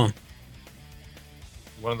heard of him.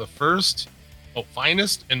 One of the first,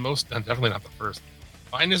 finest and most, definitely not the first,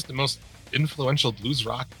 finest and most influential blues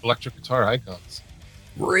rock electric guitar icons.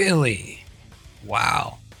 Really?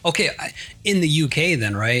 Wow. Okay, in the UK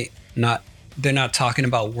then, right? They're not talking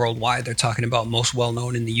about worldwide. They're talking about most well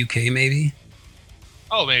known in the UK, maybe.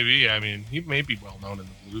 Oh, maybe. I mean, he may be well known in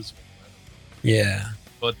the blues. Yeah.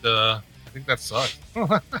 But I think that sucks.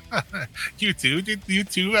 You too? Did you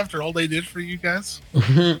too? After all they did for you guys,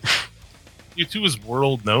 you two is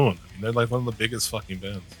world known. I mean, they're like one of the biggest fucking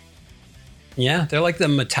bands. Yeah, they're like the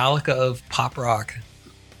Metallica of pop rock.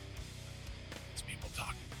 It's people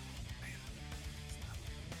talking.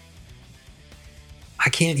 I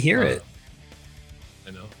can't hear it.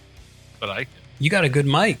 I know, but I can. You got a good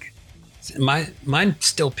mic. Mine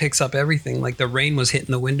still picks up everything. Like the rain was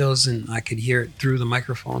hitting the windows and I could hear it through the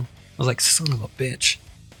microphone. I was like, son of a bitch.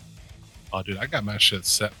 Oh, dude, I got my shit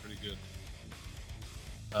set pretty good.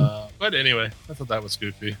 But anyway, I thought that was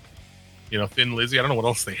goofy. You know, Thin Lizzy. I don't know what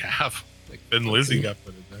else they have. Like Thin Lizzy got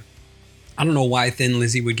put in there. I don't know why Thin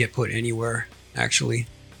Lizzy would get put anywhere, actually.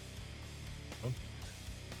 Okay.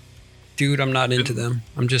 Dude, I'm not into them.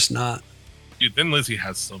 I'm just not. Dude, Thin Lizzy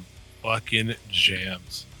has some fucking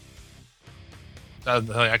jams.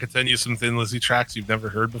 I could send you some Thin Lizzy tracks you've never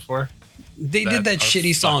heard before. They did that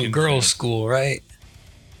shitty song, Girls School, right?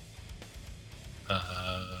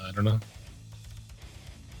 I don't know.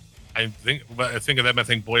 I think of them. I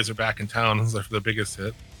think Boys Are Back in Town is their biggest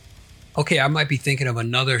hit. Okay, I might be thinking of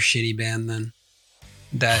another shitty band then.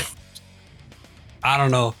 That I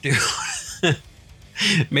don't know, dude.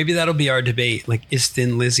 Maybe that'll be our debate. Like, is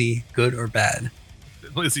Thin Lizzy good or bad?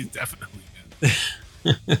 Thin Lizzy definitely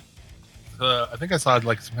good. I think I saw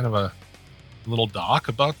like some kind of a little doc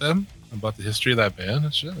about them, about the history of that band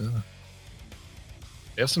and shit. Yeah.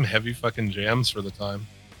 They have some heavy fucking jams for the time.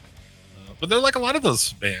 But they're like a lot of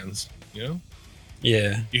those bands, you know?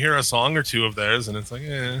 Yeah. You hear a song or two of theirs and it's like,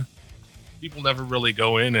 people never really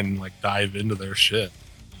go in and like dive into their shit.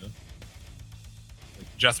 You know?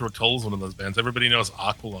 Like Jethro Tull's one of those bands. Everybody knows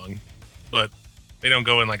Aqualung, but they don't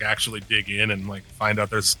go and like actually dig in and like find out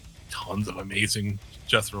there's tons of amazing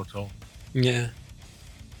Jethro Tull. Yeah.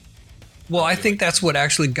 Well, I think that's what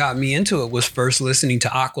actually got me into it was first listening to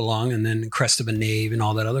Aqualung and then Crest of a Knave and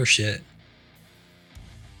all that other shit.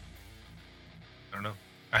 I don't know.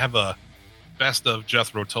 I have a best of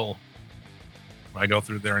Jethro Tull. I go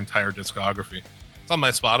through their entire discography. It's on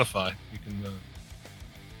my Spotify. You can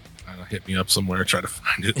I don't know, hit me up somewhere, try to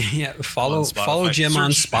find it. Yeah, follow Jim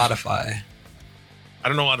on Spotify. I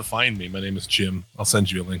don't know how to find me. My name is Jim. I'll send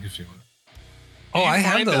you a link if you want. Oh, I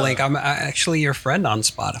have the link. I'm actually your friend on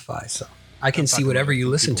Spotify, so I can see whatever you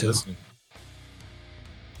listen to. Listening.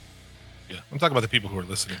 Yeah, I'm talking about the people who are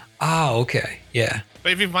listening. Oh, okay. Yeah.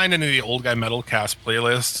 But if you find any of the Old Guy Metal Cast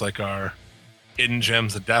playlists, like our Hidden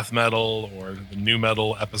Gems of Death Metal or the New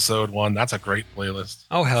Metal episode 1, that's a great playlist.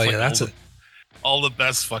 Oh, hell yeah. Like all the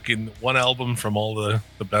best fucking one album from all the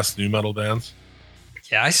best new metal bands.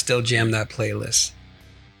 Yeah, I still jam that playlist.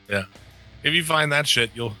 Yeah. If you find that shit,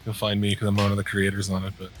 you'll find me because I'm one of the creators on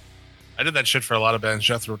it. But I did that shit for a lot of bands: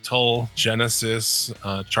 Jethro Tull, Genesis,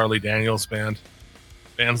 Charlie Daniels band,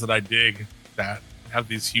 bands that I dig that have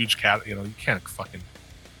these huge you can't fucking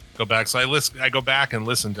go back. So I go back and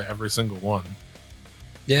listen to every single one.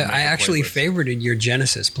 Yeah, I actually favorited your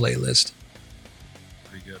Genesis playlist.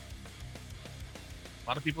 Pretty good. A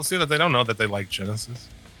lot of people say that they don't know that they like Genesis.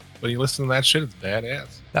 When you listen to that shit, it's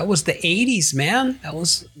badass. That was the 80s, man. That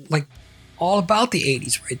was like all about the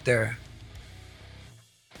 80s right there.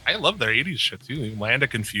 I love their 80s shit too. Land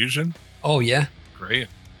of Confusion. Oh, yeah. Great.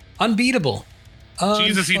 Unbeatable.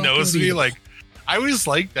 Jesus, he knows me. Like, I always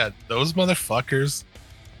like that those motherfuckers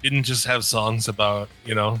didn't just have songs about,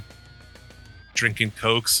 drinking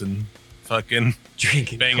cokes and fucking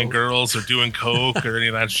banging girls or doing coke or any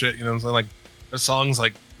of that shit. You know what I'm saying? Like, their songs,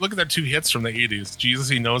 like, look at their 2 hits from the 80s. Jesus,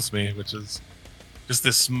 He Knows Me, which is just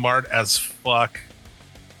this smart as fuck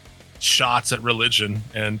shots at religion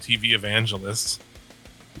and TV evangelists.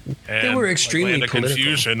 And they were extremely Land of political.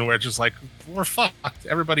 Confusion, where just like, we're fucked.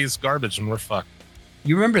 Everybody's garbage and we're fucked.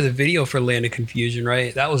 You remember the video for Land of Confusion,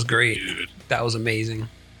 right? That was great. Dude. That was amazing.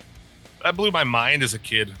 That blew my mind as a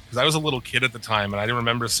kid because I was a little kid at the time and I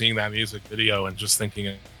remember seeing that music video and just thinking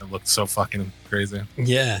it looked so fucking crazy.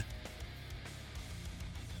 Yeah.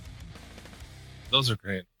 Those are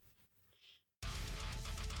great.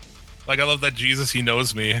 Like, I love that Jesus, He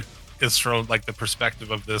Knows Me is from like the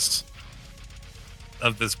perspective of this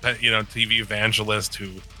TV evangelist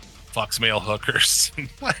who fucks male hookers and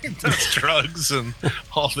like does drugs and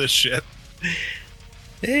all this shit.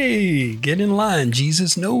 Hey, get in line.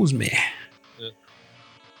 Jesus knows me. Yeah.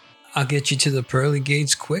 I'll get you to the pearly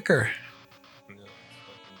gates quicker. Yeah,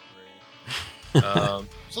 fucking great.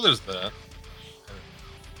 So there's that.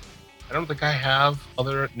 I don't think I have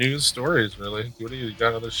other news stories, really. What do you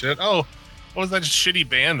got? Other shit? Oh, what was that shitty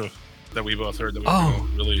band that we both heard that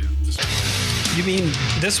we really disappointed? You mean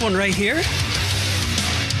this one right here?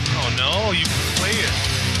 Oh no, you can play it.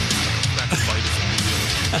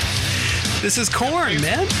 This is Korn,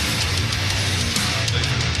 man.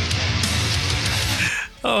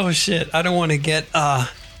 Oh shit! I don't want to get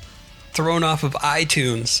thrown off of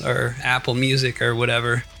iTunes or Apple Music or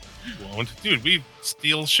whatever. You won't, dude. We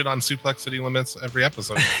steal shit on Suplex City Limits every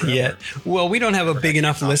episode. Forever. Yeah. Well, we don't have a big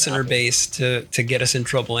enough on listener Apple. base to get us in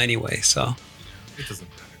trouble anyway. So, It doesn't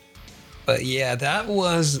matter. but yeah, that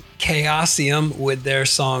was Chaosium with their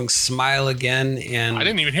song "Smile Again," and I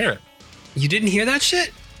didn't even hear it. you didn't hear that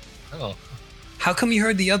shit. Oh, How come you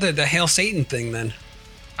heard the Hail Satan thing then?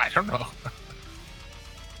 I don't know.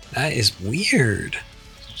 That is weird. Did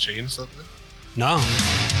you change something? No.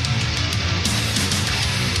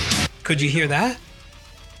 Could you hear that?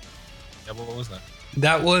 Yeah, what was that?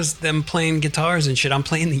 That was them playing guitars and shit. I'm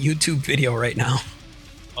playing the YouTube video right now.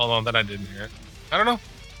 Oh, no, then I didn't hear it. I don't know.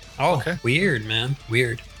 Oh, Okay. weird, man.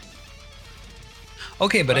 Weird.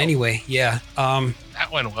 Okay, but Well. anyway, yeah.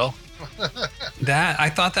 That went well. That I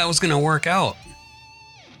thought that was gonna work out.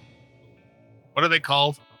 What are they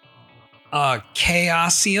called?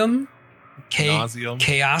 Chaosium. Nauseum?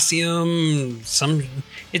 Chaosium.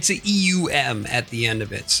 It's a EUM at the end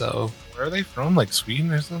of it. So Where are they from? Like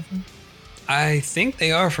Sweden or something? I think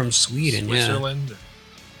they are from Sweden. Yeah. Switzerland?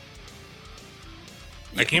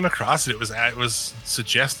 I came across it. It was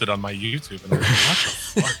suggested on my YouTube, and I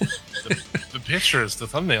was like, what the fuck? The pictures, the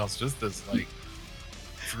thumbnails, just this like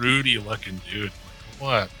fruity looking dude.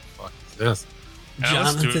 Like, what the fuck is this? And I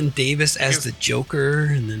listened to it. Jonathan Davis as Because- the Joker,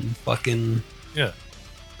 and then fucking Yeah.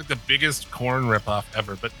 It's like the biggest Korn ripoff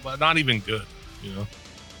ever, but not even good, you know?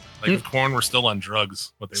 Like if Korn were still on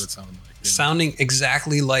drugs, what they would sound like. You know? sounding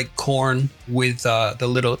exactly like Korn with the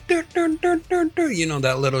little, you know,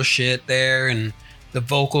 that little shit there, and the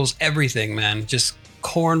vocals, everything, man. Just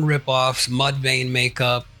Korn ripoffs, Mudvayne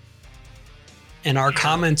makeup, and our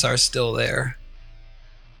comments are still there.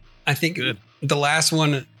 I think Good. the last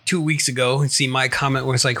one 2 weeks ago, see my comment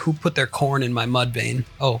was like, "Who put their corn in my Mudvayne?"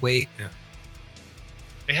 Oh wait,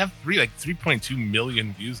 They have 3.2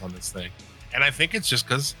 million views on this thing. And I think it's just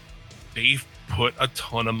because they've put a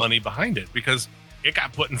ton of money behind it, because it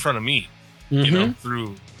got put in front of me, you know,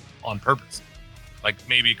 through on purpose. Like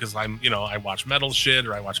maybe because I'm, you know, I watch metal shit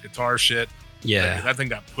or I watch guitar shit. yeah. Like, that thing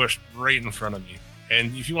got pushed right in front of me.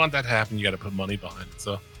 And if you want that to happen, you got to put money behind it.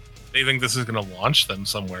 So they think this is going to launch them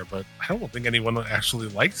somewhere, but I don't think anyone actually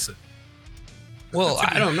likes it. Well,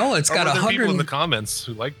 I don't know. It's Or got were there people in the 100. comments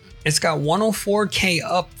who liked it. It's got 104K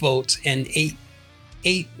upvotes and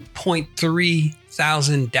 8.3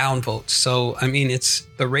 thousand downvotes. So I mean,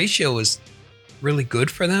 the ratio is really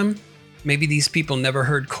good for them. Maybe these people never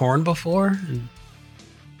heard Korn before, and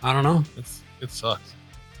I don't know. It sucks.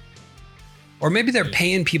 Or maybe they're Yeah.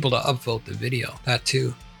 paying people to upvote the video. That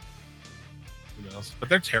too. Who knows? But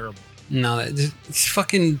they're terrible. No, it's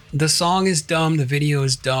fucking. The song is dumb. The video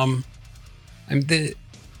is dumb.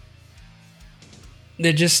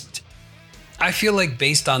 They're just. I feel like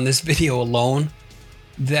based on this video alone,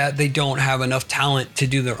 that they don't have enough talent to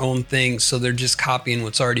do their own thing, so they're just copying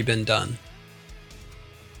what's already been done.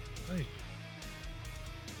 Right.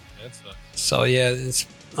 That sucks. So yeah, it's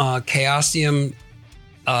Chaosium.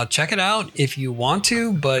 Check it out if you want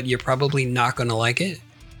to, but you're probably not going to like it.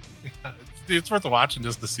 It's worth watching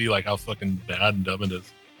just to see like how fucking bad and dumb it is.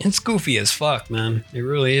 It's goofy as fuck, man. It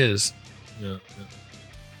really is. Yeah.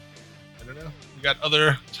 I don't know. You got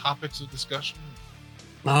other topics of discussion?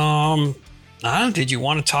 I don't know, did you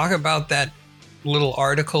want to talk about that little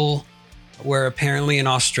article where apparently in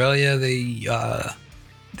Australia they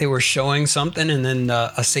were showing something and then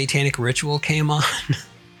a satanic ritual came on?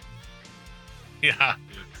 Yeah,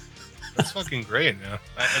 dude. That's fucking great. Yeah.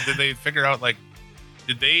 Did they figure out like,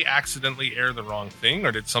 did they accidentally air the wrong thing,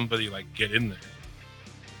 or did somebody like get in there?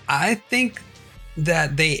 I think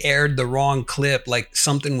that they aired the wrong clip, like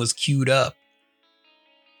something was queued up.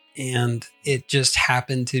 And it just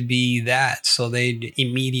happened to be that. So they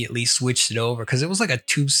immediately switched it over because it was like a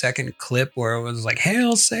 2-second clip where it was like,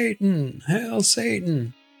 "Hail Satan, hail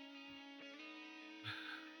Satan."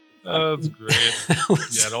 Oh, that's great. That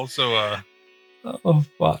was- Yeah, and also, oh,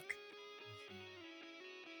 fuck.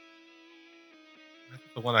 I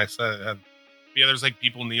think the one I said had, yeah, there's like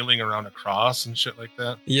people kneeling around a cross and shit like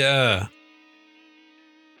that. Yeah.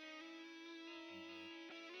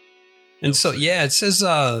 And so, yeah, it says,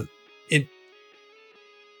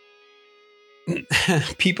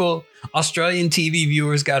 people, Australian TV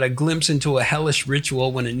viewers got a glimpse into a hellish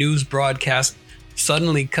ritual when a news broadcast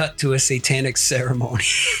suddenly cut to a satanic ceremony.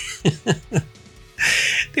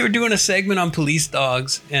 They were doing a segment on police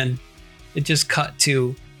dogs, and it just cut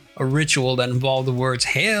to a ritual that involved the words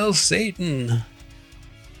 "Hail Satan."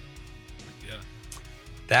 Yeah.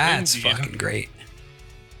 That's Indeed. fucking great.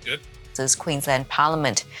 Good. Queensland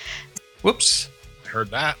Parliament. Whoops. I heard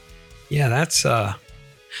that. Yeah, that's I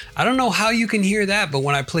don't know how you can hear that, but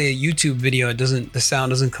when I play a YouTube video, the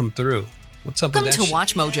sound doesn't come through. What's up with Welcome that? to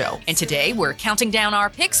Watch Mojo, and today we're counting down our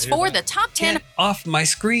picks for the top 10. Get off my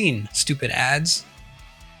screen, stupid ads.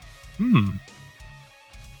 I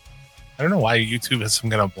don't know why YouTube has some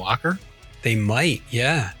kind of blocker. They might,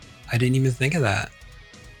 yeah. I didn't even think of that.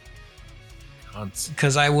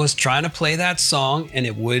 Because I was trying to play that song and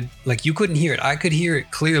it would, like, you couldn't hear it. I could hear it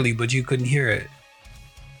clearly, but you couldn't hear it.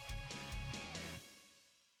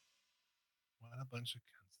 What a bunch of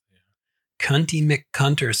Cunty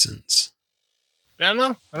McCuntersons. Yeah, I don't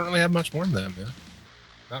know. I don't really have much more than that, man.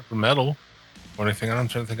 Not for metal or anything. I'm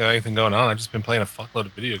trying to think of anything going on. I've just been playing a fuckload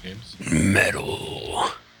of video games. Metal.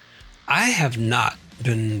 I have not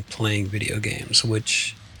been playing video games,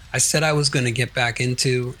 which I said I was going to get back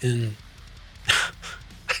into, and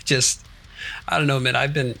I don't know, man.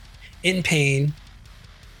 I've been in pain,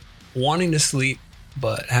 wanting to sleep,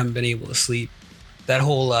 but haven't been able to sleep. That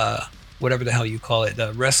whole, whatever the hell you call it,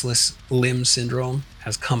 the restless limb syndrome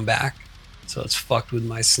has come back. So it's fucked with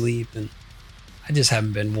my sleep, and I just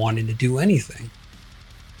haven't been wanting to do anything.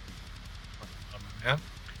 Yeah.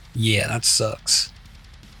 Yeah, that sucks.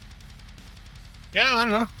 Yeah, I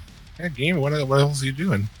don't know. Yeah, game. What else are you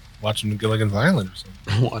doing? Watching Gilligan's Island or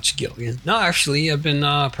something? Watch Gilligan. No, actually, I've been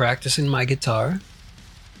practicing my guitar.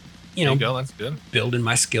 You know, there you go. That's good. Building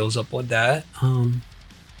my skills up with that.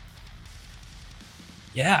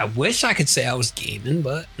 Yeah, I wish I could say I was gaming,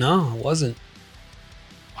 but no, I wasn't.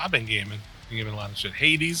 I've been gaming. Been gaming a lot of shit.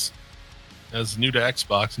 Hades is new to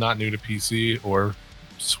Xbox, not new to PC or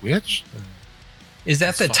Switch. Is that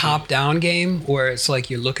It's the fucking- top-down game where it's like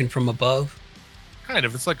you're looking from above? Kind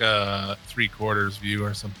of. It's like a 3/4 view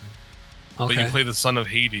or something. Okay. But you play the son of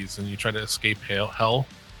Hades and you try to escape hell.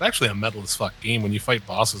 It's actually a metal as fuck game. When you fight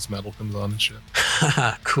bosses, metal comes on and shit.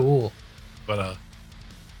 Cool. But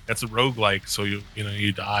it's a roguelike, so you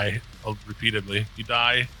die repeatedly. You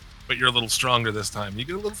die, but you're a little stronger this time. You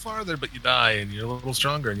get a little farther, but you die, and you're a little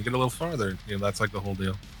stronger, and you get a little farther. That's like the whole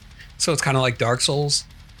deal. So it's kind of like Dark Souls?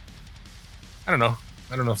 I don't know.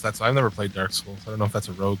 I don't know if that's... I've never played Dark Souls. I don't know if that's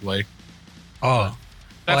a roguelike. Oh.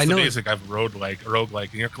 That's I the know- basic of a roguelike,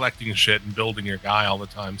 and you're collecting shit and building your guy all the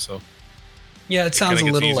time, so... Yeah, it sounds a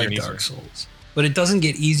kinda gets little easier like and Dark easier. Souls. But it doesn't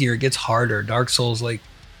get easier, it gets harder. Dark Souls, like,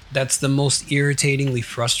 that's the most irritatingly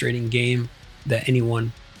frustrating game that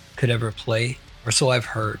anyone could ever play. Or so I've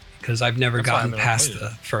heard, because I've never That's why I've gotten never past played the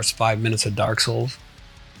first 5 minutes of Dark Souls.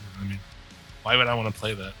 I mean, why would I want to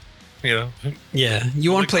play that? You know? Yeah,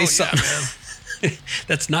 you want to play "Oh, something Yeah, man.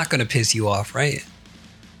 that's not going to piss you off, right?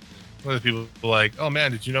 Other people are like, oh man,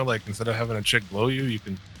 did you know, like, instead of having a chick blow you, you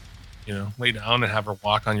can, lay down and have her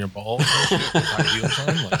walk on your balls and shit with high heels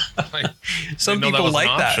on? Like, Some didn't know people was like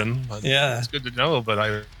an that. option, but Yeah. it's good to know. But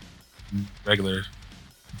the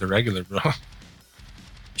regular, bro.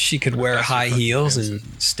 She could wear That's high fucking heels fancy. and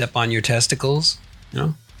step on your testicles. You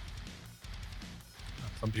know?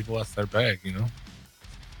 Some people, that's their bag,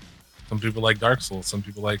 Some people like Dark Souls. Some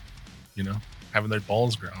people like, having their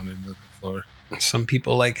balls ground into the floor. Some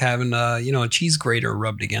people like having a cheese grater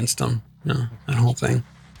rubbed against them. You know, that whole thing.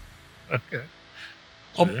 Okay.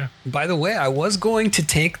 Oh, Sure. by the way, I was going to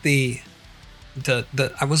take the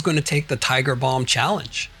Tiger Balm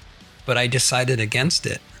challenge, but I decided against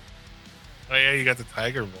it Oh yeah, you got the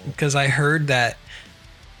tiger bowl. because I heard that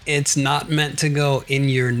it's not meant to go in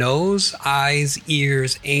your nose, eyes,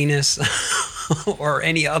 ears, anus, or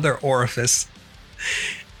any other orifice.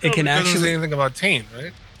 It can doesn't say actually anything about taint,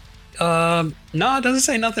 right? no, it doesn't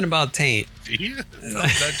say nothing about taint. See?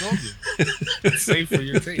 I told you. It's safe for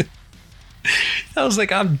your taint. I was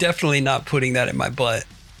like, I'm definitely not putting that in my butt.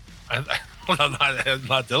 I'm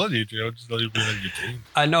not telling you to. I'm just telling you to put it in your taint.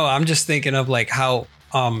 I know. I'm just thinking of like how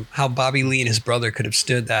Bobby Lee and his brother could have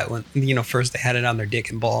stood that when first they had it on their dick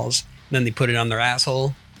and balls, and then they put it on their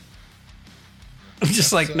asshole. I'm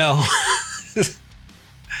just like, no.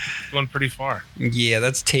 Going pretty far. Yeah,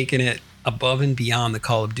 that's taking it above and beyond the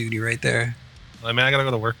Call of Duty right there. I mean, I gotta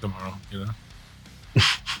go to work tomorrow.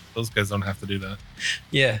 Those guys don't have to do that.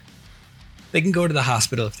 Yeah, they can go to the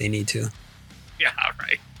hospital if they need to. Yeah,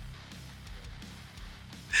 right.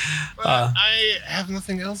 But I have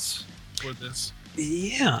nothing else for this.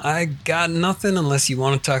 Yeah, I got nothing unless you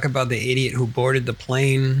want to talk about the idiot who boarded the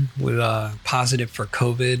plane with positive for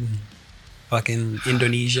COVID, fucking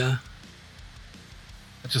Indonesia.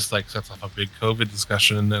 It just sets off a big COVID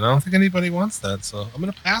discussion, and I don't think anybody wants that. So I'm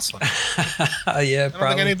gonna pass on it. Yeah, I don't think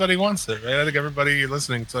probably. anybody wants it, right? I think everybody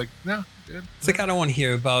listening, it's like, no, good. It's like I don't want to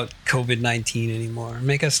hear about COVID-19 anymore.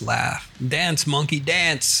 Make us laugh. Dance, monkey,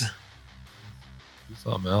 dance. Do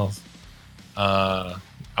something else.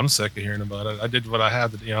 I'm sick of hearing about it. I did what I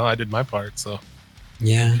had to, I did my part, so I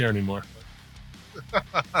Yeah. don't care anymore.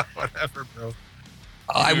 Whatever, bro.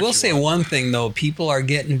 I what will you say want. one thing though, people are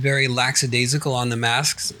getting very lackadaisical on the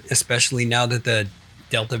masks, especially now that the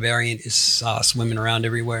Delta variant is swimming around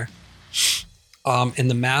everywhere. And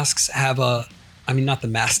the masks have not the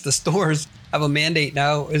masks, the stores have a mandate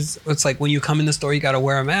now. It's like when you come in the store, you got to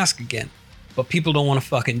wear a mask again, but people don't want to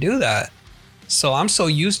fucking do that. So I'm so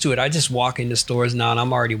used to it. I just walk into stores now and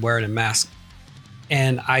I'm already wearing a mask.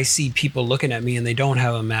 And I see people looking at me and they don't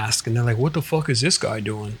have a mask and they're like, what the fuck is this guy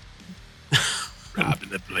doing? Robbing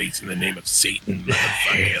the place in the name of Satan.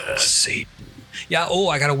 Hail Satan. Yeah,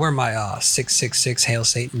 I gotta wear my 666 Hail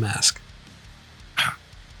Satan mask.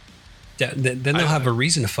 Then they'll have a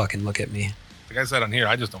reason to fucking look at me. Like I said on here,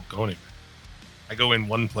 I just don't go anywhere. I go in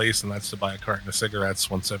one place, and that's to buy a carton of cigarettes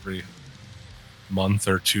once every month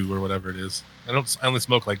or two or whatever it is. I only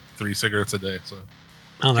smoke like 3 cigarettes a day, so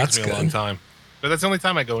Oh, it that's takes me a long good. time. But that's the only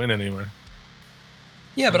time I go in anywhere.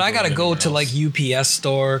 Yeah, but I gotta go to like UPS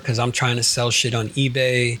store because I'm trying to sell shit on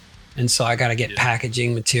eBay, and so I gotta get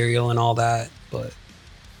packaging material and all that. But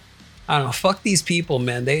I don't know. Fuck these people,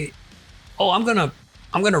 man. I'm gonna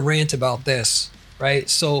rant about this, right?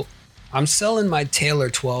 So I'm selling my Taylor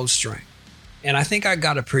 12 string, and I think I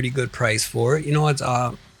got a pretty good price for it. You know, it's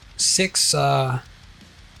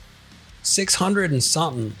 600 and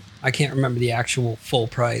something. I can't remember the actual full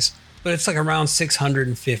price, but it's like around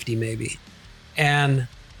 650 maybe. And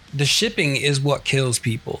the shipping is what kills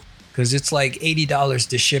people because it's like $80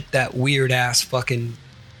 to ship that weird ass fucking,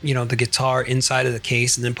 the guitar inside of the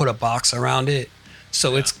case and then put a box around it.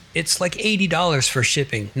 So it's like $80 for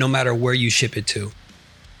shipping, no matter where you ship it to.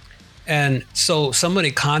 And so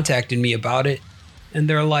somebody contacted me about it, and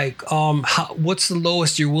they're like, what's the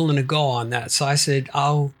lowest you're willing to go on that? So I said,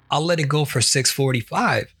 I'll let it go for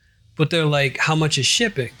 $645. But they're like, how much is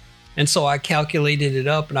shipping? And so I calculated it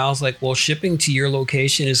up, and I was like, well, shipping to your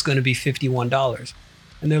location is going to be $51.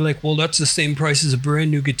 And they're like, well, that's the same price as a brand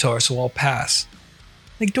new guitar, so I'll pass.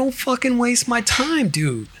 Like, don't fucking waste my time,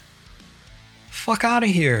 dude. Fuck out of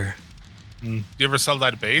here. Do you ever sell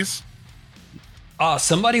that bass?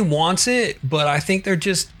 Somebody wants it, but I think they're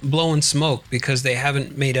just blowing smoke because they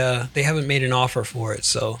haven't made an offer for it.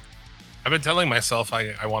 So I've been telling myself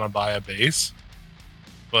I want to buy a bass,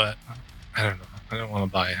 but I don't know. I don't want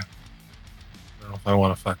to buy it. I don't know if I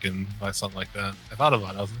want to fucking buy something like that. I thought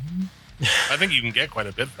about it. I was like, I think you can get quite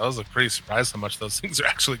a bit. I was like pretty surprised how much those things are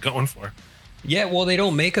actually going for. yeah, well, they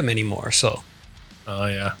don't make them anymore, so Oh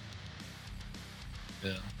yeah.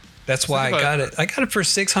 that's why I got it. I got it for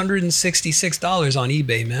 $666 on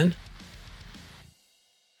eBay, man.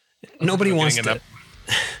 Nobody wants to.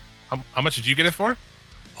 How much did you get it for?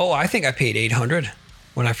 Oh, I think I paid $800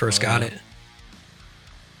 when I first got it.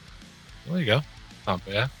 There you go. Not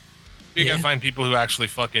bad. You gotta find people who actually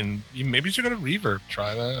fucking. Maybe you should go to Reverb.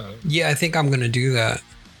 Try that. Yeah, I think I'm gonna do that.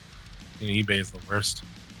 eBay is the worst.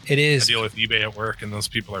 It I is. deal with eBay at work, and those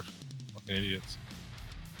people are fucking idiots.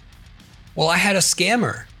 Well, I had a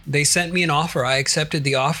scammer. They sent me an offer. I accepted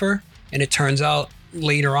the offer, and it turns out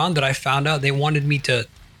later on that I found out they wanted me to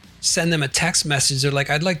send them a text message. They're like,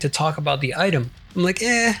 I'd like to talk about the item. I'm like,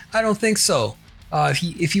 I don't think so.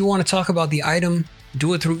 If you want to talk about the item,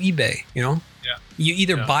 do it through eBay, Yeah. You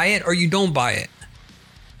either buy it or you don't buy it.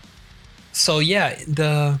 So yeah,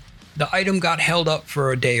 the item got held up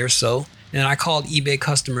for a day or so, and I called eBay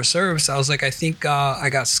customer service. I was like, I think I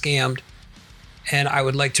got scammed, and I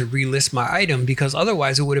would like to relist my item because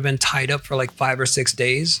otherwise it would have been tied up for like 5 or 6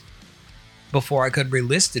 days before I could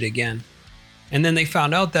relist it again. And then they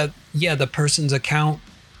found out that the person's account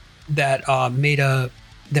that made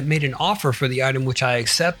an offer for the item, which I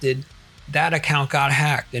accepted, that account got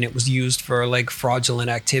hacked and it was used for like fraudulent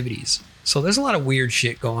activities. So there's a lot of weird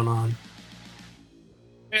shit going on.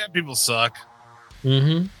 Yeah, people suck.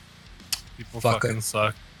 Mm-hmm. People Fuck fucking it.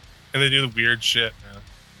 suck. And they do the weird shit, man.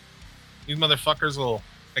 These motherfuckers will,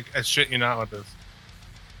 I shit you not with this.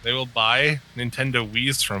 They will buy Nintendo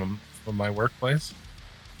Wii's from my workplace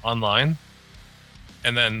online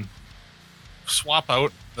and then swap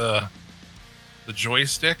out the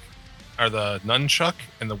joystick or the nunchuck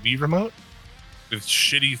and the Wii remote with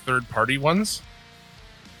shitty third-party ones.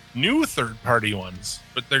 New third-party ones,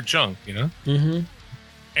 but they're junk, Mm-hmm.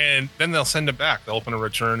 And then they'll send it back. They'll open a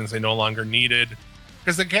return and say no longer needed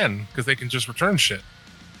because they can just return shit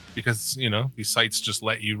because these sites just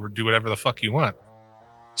let you do whatever the fuck you want.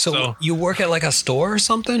 So you work at like a store or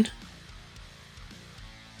something?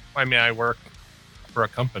 I mean, I work for a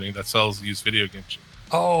company that sells used video games.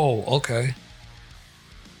 Oh, okay.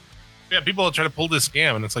 Yeah, people try to pull this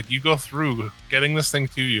scam, and it's like you go through getting this thing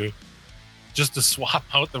to you, just to swap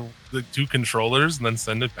out the two controllers and then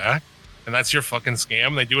send it back. And that's your fucking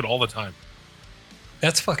scam. They do it all the time.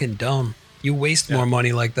 That's fucking dumb. You waste more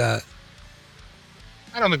money like that.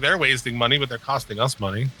 I don't think they're wasting money, but they're costing us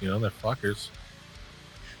money. You know, they're fuckers.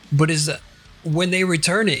 But when they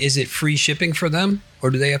return it, is it free shipping for them, or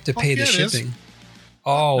do they have to pay the shipping?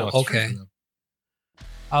 Oh, No, it's free okay. for them.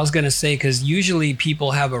 I was gonna say because usually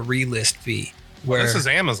people have a relist fee. Where This is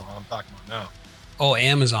Amazon I'm talking about now. Oh,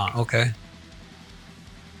 Amazon. Okay.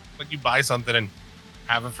 Like you buy something and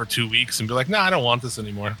have it for 2 weeks and be like, nah, I don't want this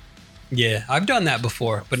anymore. Yeah, I've done that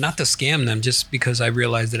before, but not to scam them, just because I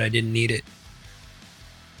realized that I didn't need it.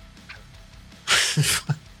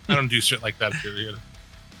 I don't do shit like that, period.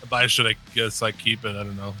 I buy shit, I guess I keep it. I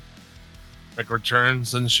don't know. Like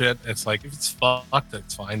returns and shit. It's like, if it's fucked,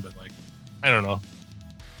 it's fine. But like, I don't know.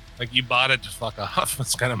 Like you bought it to fuck off.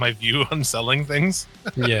 That's kind of my view on selling things.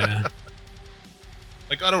 Yeah.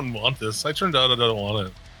 Like, I don't want this. I turned out I don't want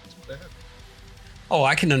it. It's bad. Oh,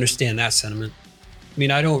 I can understand that sentiment. I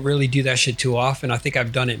mean, I don't really do that shit too often. I think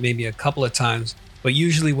I've done it maybe a couple of times. But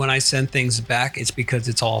usually when I send things back, it's because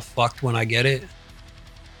it's all fucked when I get it.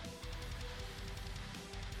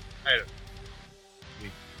 I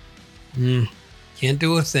don't. Can't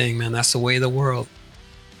do a thing, man. That's the way of the world.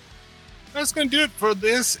 That's going to do it for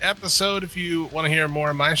this episode. If you want to hear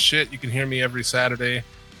more of my shit, you can hear me every Saturday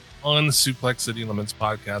on the Suplex City Limits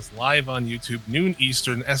podcast, live on YouTube, noon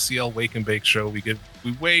Eastern, SCL Wake and Bake Show. We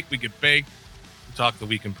wake, we get baked, we talk the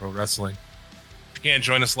week in pro wrestling. If you can't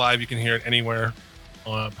join us live, you can hear it anywhere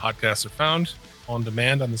podcasts are found on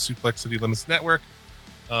demand on the Suplex City Limits Network,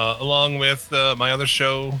 along with my other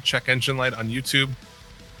show, Check Engine Light, on YouTube,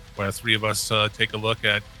 where three of us take a look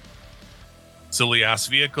at silly ass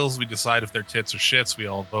vehicles. We decide if they're tits or shits. We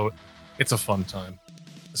all vote. It's a fun time,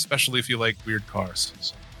 especially if you like weird cars.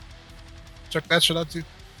 So check that shit out too.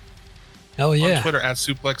 Hell yeah. On Twitter at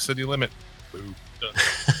Suplex City Limit. Boo. Done.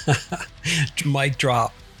 Mic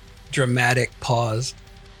drop. Dramatic pause.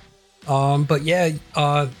 But yeah,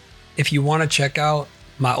 if you want to check out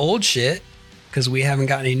my old shit, because we haven't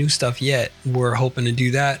got any new stuff yet, we're hoping to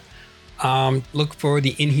do that. Look for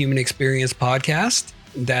the Inhuman Experience podcast.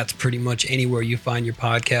 That's pretty much anywhere you find your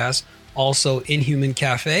podcast. Also, Inhuman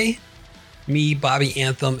Cafe. Me, Bobby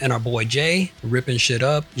Anthem, and our boy Jay ripping shit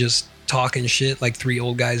up, just talking shit like three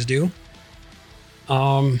old guys do.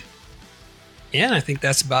 Yeah, and I think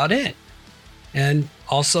that's about it. And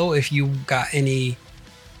also, if you got any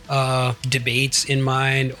debates in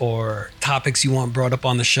mind or topics you want brought up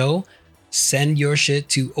on the show, send your shit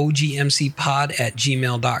to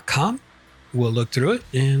ogmcpod@gmail.com. We'll look through it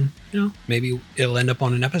and, maybe it'll end up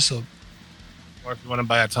on an episode. Or if you want to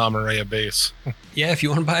buy a Tom Araya bass. Yeah, if you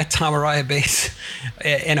want to buy a Tom Araya bass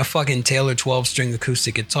and a fucking Taylor 12-string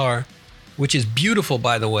acoustic guitar, which is beautiful,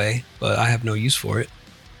 by the way, but I have no use for it.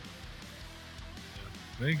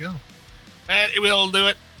 There you go. And we'll do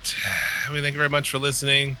it. We thank you very much for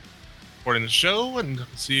listening, supporting the show, and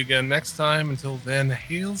see you again next time. Until then,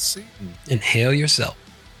 hail Satan. And hail yourself.